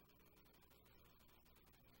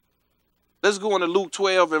 Let's go into Luke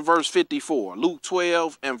 12 and verse 54. Luke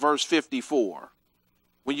 12 and verse 54.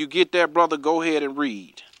 When you get there, brother, go ahead and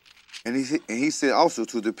read. And he said also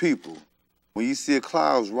to the people, when ye see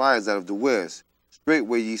clouds rise out of the west,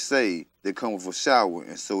 straightway ye say, there cometh a shower,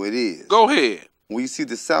 and so it is. Go ahead. When you see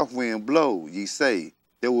the south wind blow, ye say,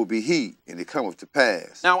 there will be heat, and it cometh to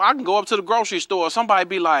pass. Now, I can go up to the grocery store. Somebody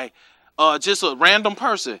be like, just a random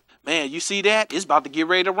person. Man, you see that? It's about to get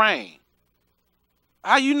ready to rain.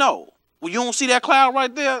 How you know? Well, you don't see that cloud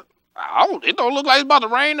right there? It don't look like it's about to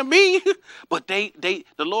rain to me. But the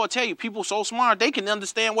Lord tell you, people so smart, they can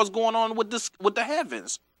understand what's going on with the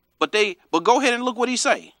heavens. But go ahead and look what he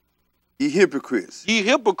say. Ye hypocrites. Ye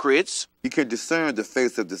hypocrites. You can discern the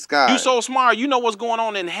face of the sky. You so smart. You know what's going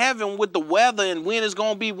on in heaven with the weather and when it's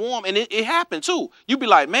going to be warm. And it happened too. You be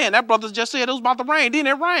like, man, that brother just said it was about to rain. Then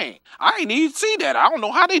it rained. I ain't even see that. I don't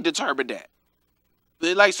know how they determined that.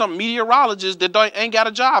 They're like some meteorologists that ain't got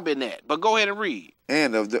a job in that. But go ahead and read.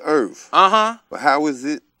 And of the earth. Uh-huh. But how is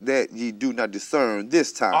it that ye do not discern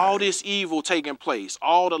this time. All this evil taking place,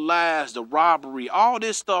 all the lies, the robbery, all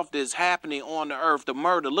this stuff that's happening on the earth, the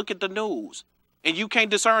murder. Look at the news. And you can't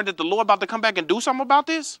discern that the Lord about to come back and do something about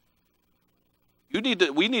this?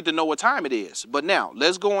 We need to know what time it is. But now,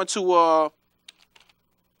 let's go into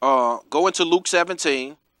Luke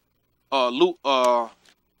 17.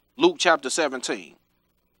 Luke chapter 17.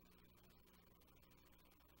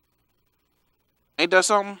 Ain't that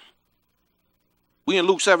something? We in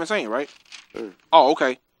Luke 17, right? Sure. Oh,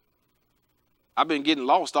 okay. I've been getting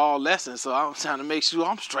lost all lessons, so I'm trying to make sure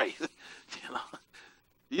I'm straight.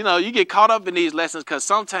 You know, you get caught up in these lessons because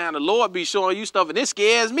sometimes the Lord be showing you stuff and it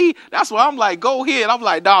scares me. That's why I'm like, go here. And I'm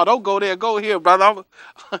like, no, don't go there. Go here, brother.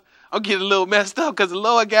 I'm getting a little messed up because the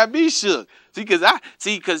Lord got me shook.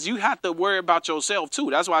 Because you have to worry about yourself too.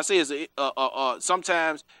 That's why I say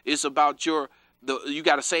sometimes it's about you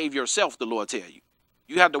got to save yourself, the Lord tell you.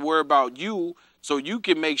 You have to worry about you so you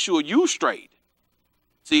can make sure you straight.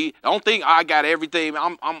 See, don't think I got everything.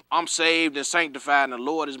 I'm saved and sanctified and the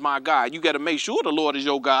Lord is my God. You got to make sure the Lord is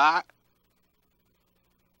your God.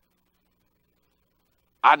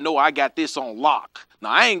 I know I got this on lock. Now,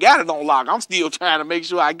 I ain't got it on lock. I'm still trying to make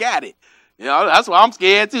sure I got it. You know, that's why I'm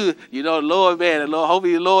scared too. You know, the Lord, man,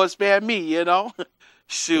 hopefully the Lord spare me, you know.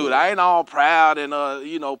 Shoot, I ain't all proud and,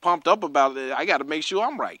 pumped up about it. I got to make sure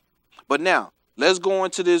I'm right. But now, let's go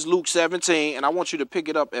into this Luke 17, and I want you to pick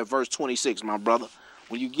it up at verse 26, my brother.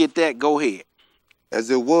 When you get that, go ahead. As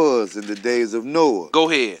it was in the days of Noah. Go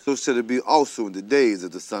ahead. So shall it be also in the days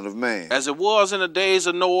of the Son of Man. As it was in the days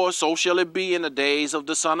of Noah, so shall it be in the days of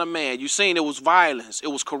the Son of Man. You seen it was violence, it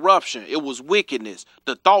was corruption, it was wickedness.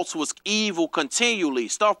 The thoughts was evil continually.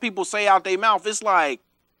 Stuff people say out their mouth, it's like,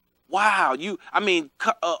 wow,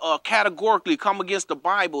 categorically come against the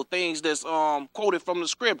Bible, things that's quoted from the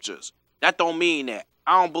scriptures. That don't mean that.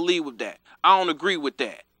 I don't believe with that. I don't agree with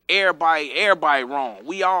that. Everybody wrong.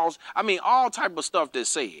 All type of stuff that's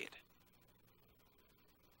said.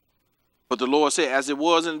 But the Lord said, as it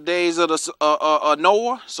was in the days of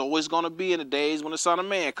Noah, so it's going to be in the days when the Son of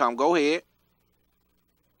Man come. Go ahead.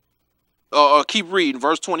 Keep reading,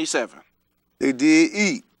 verse 27. They did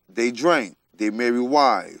eat, they drank, they married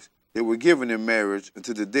wives. They were given in marriage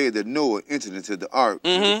until the day that Noah entered into the ark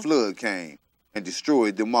when the flood came and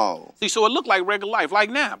destroyed them all. See, so it looked like regular life, like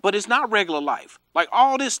now, but it's not regular life. Like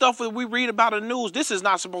all this stuff that we read about in the news, this is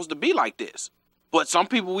not supposed to be like this. But some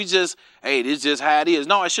people, this is just how it is.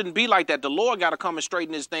 No, it shouldn't be like that. The Lord got to come and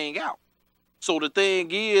straighten this thing out. So the thing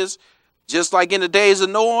is, just like in the days of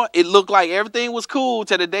Noah, it looked like everything was cool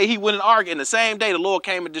till the day he went in the ark, and the same day the Lord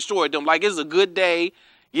came and destroyed them. Like it's a good day,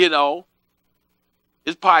 you know.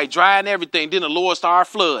 It's probably dry and everything. Then the Lord started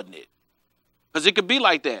flooding it. Because it could be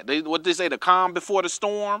like that. What they say, the calm before the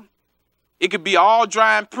storm. It could be all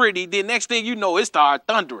dry and pretty. Then next thing you know, it started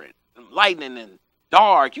thundering and lightning and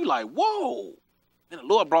dark. You like, whoa. And the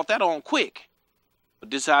Lord brought that on quick. But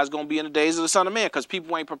this is how it's going to be in the days of the Son of Man, because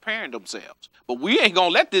people ain't preparing themselves. But we ain't going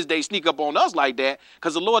to let this day sneak up on us like that,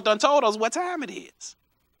 because the Lord done told us what time it is.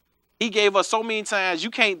 He gave us so many times, you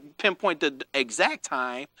can't pinpoint the exact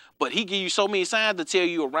time, but he give you so many signs to tell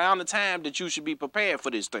you around the time that you should be prepared for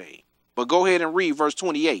this thing. But go ahead and read verse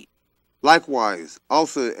 28. Likewise,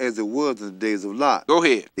 also as it was in the days of Lot. Go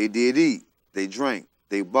ahead. They did eat, they drank,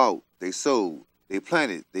 they bought, they sold, they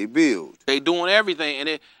planted, they built. They doing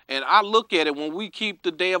everything. And I look at it when we keep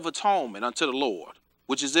the Day of Atonement unto the Lord,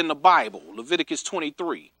 which is in the Bible, Leviticus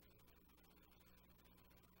 23.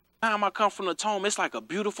 Time I come from the atonement, it's like a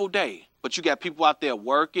beautiful day. But you got people out there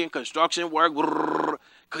working, construction work,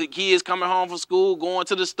 kids coming home from school, going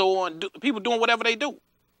to the store, and people doing whatever they do.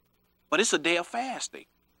 But it's a day of fasting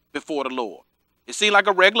before the Lord. It seems like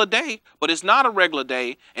a regular day, but it's not a regular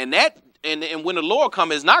day. And when the Lord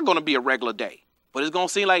comes, it's not going to be a regular day. But it's going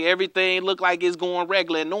to seem like everything look like it's going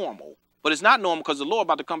regular and normal. But it's not normal because the Lord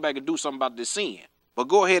about to come back and do something about this sin. But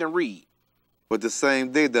go ahead and read. But the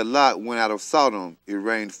same day that Lot went out of Sodom, it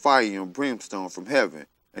rained fire and brimstone from heaven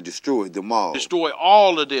and destroyed them all. Destroyed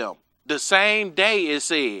all of them. The same day it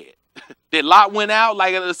said. That Lot went out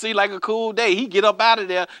like it seemed like a cool day. He get up out of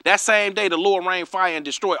there. That same day the Lord rained fire and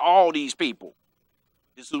destroyed all these people.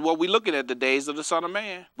 This is what we're looking at, the days of the Son of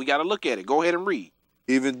Man. We got to look at it. Go ahead and read.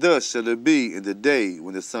 Even thus shall it be in the day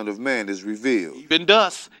when the Son of Man is revealed. Even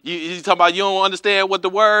thus. You talking about you don't understand what the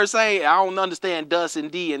words say? I don't understand thus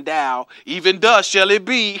and thee and thou. Even thus shall it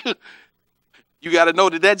be. You got to know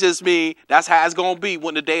that just means that's how it's going to be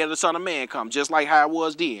when the day of the Son of Man comes, just like how it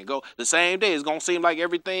was then. The same day, it's going to seem like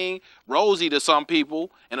everything rosy to some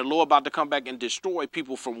people, and the Lord about to come back and destroy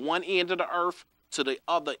people from one end of the earth to the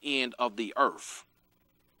other end of the earth,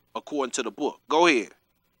 according to the book. Go ahead.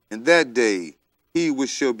 In that day he which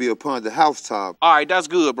shall be upon the housetop. All right, that's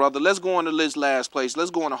good, brother. Let's go into this last place.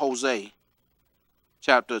 Let's go into Hosea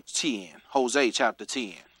chapter 10. Hosea chapter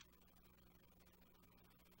 10.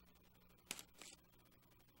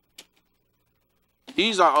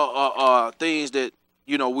 These are things that,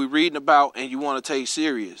 you know, we're reading about and you want to take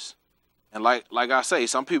serious. And like I say,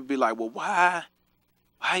 some people be like, well, why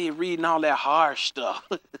are you reading all that harsh stuff?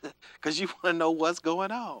 Because you want to know what's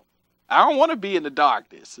going on. I don't want to be in the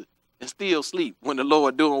darkness and still sleep when the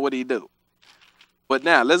Lord doing what he do. But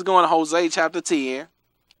now, let's go into Hosea chapter 10.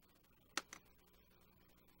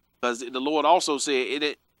 Because the Lord also said,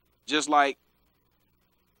 it just like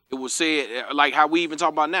it was said, like how we even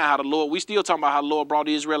talk about now, how the Lord, we still talking about how the Lord brought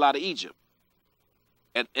Israel out of Egypt.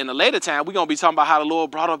 And in a later time, we're going to be talking about how the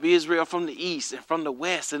Lord brought up Israel from the east and from the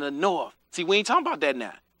west and the north. See, we ain't talking about that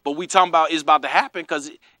now. But we talking about it's about to happen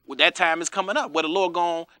because that time is coming up where the Lord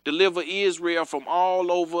going to deliver Israel from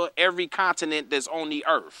all over every continent that's on the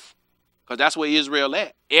earth. Because that's where Israel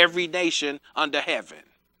at. Every nation under heaven.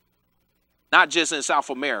 Not just in South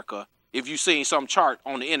America, if you've seen some chart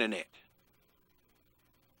on the internet.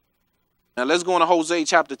 Now let's go into Hosea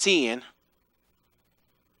chapter 10.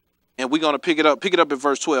 And we're going to pick it up at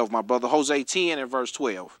verse 12, my brother. Hosea 10 and verse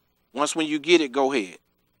 12. Once when you get it, go ahead.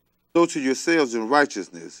 Sow to yourselves in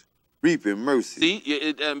righteousness, reap in mercy.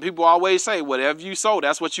 See, and people always say, whatever you sow,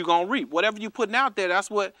 that's what you're going to reap. Whatever you putting out there, that's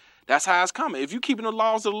how it's coming. If you keeping the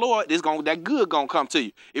laws of the Lord, that good going to come to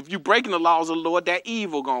you. If you breaking the laws of the Lord, that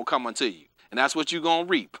evil going to come unto you. And that's what you're going to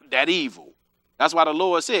reap, that evil. That's why the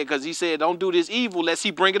Lord said, because he said, don't do this evil lest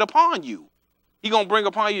he bring it upon you. He going to bring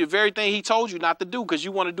upon you the very thing he told you not to do because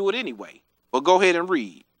you want to do it anyway. But go ahead and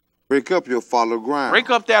read. Break up your fallow ground. Break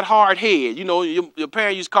up that hard head. You know, your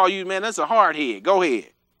parents used to call you, man, that's a hard head. Go ahead.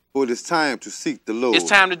 For it is time to seek the Lord. It's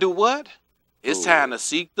time to do what? It's time to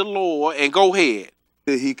seek the Lord and go ahead.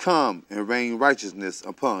 Till he come and rain righteousness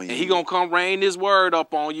upon you. And he going to come rain his word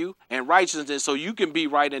up on you and righteousness so you can be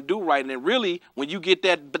right and do right. And then really, when you get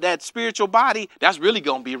that spiritual body, that's really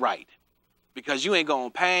going to be right. Because you ain't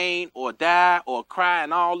going to pain or die or cry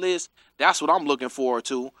and all this. That's what I'm looking forward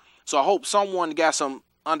to. So I hope someone got some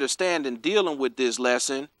understanding dealing with this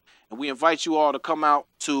lesson. And we invite you all to come out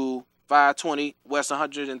to 520 West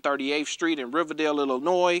 138th Street in Riverdale,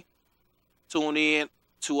 Illinois. Tune in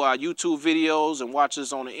to our YouTube videos and watch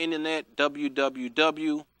us on the internet,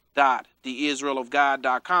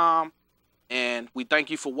 www.theisraelofgod.com. And we thank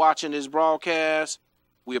you for watching this broadcast.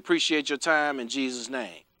 We appreciate your time in Jesus'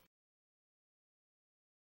 name.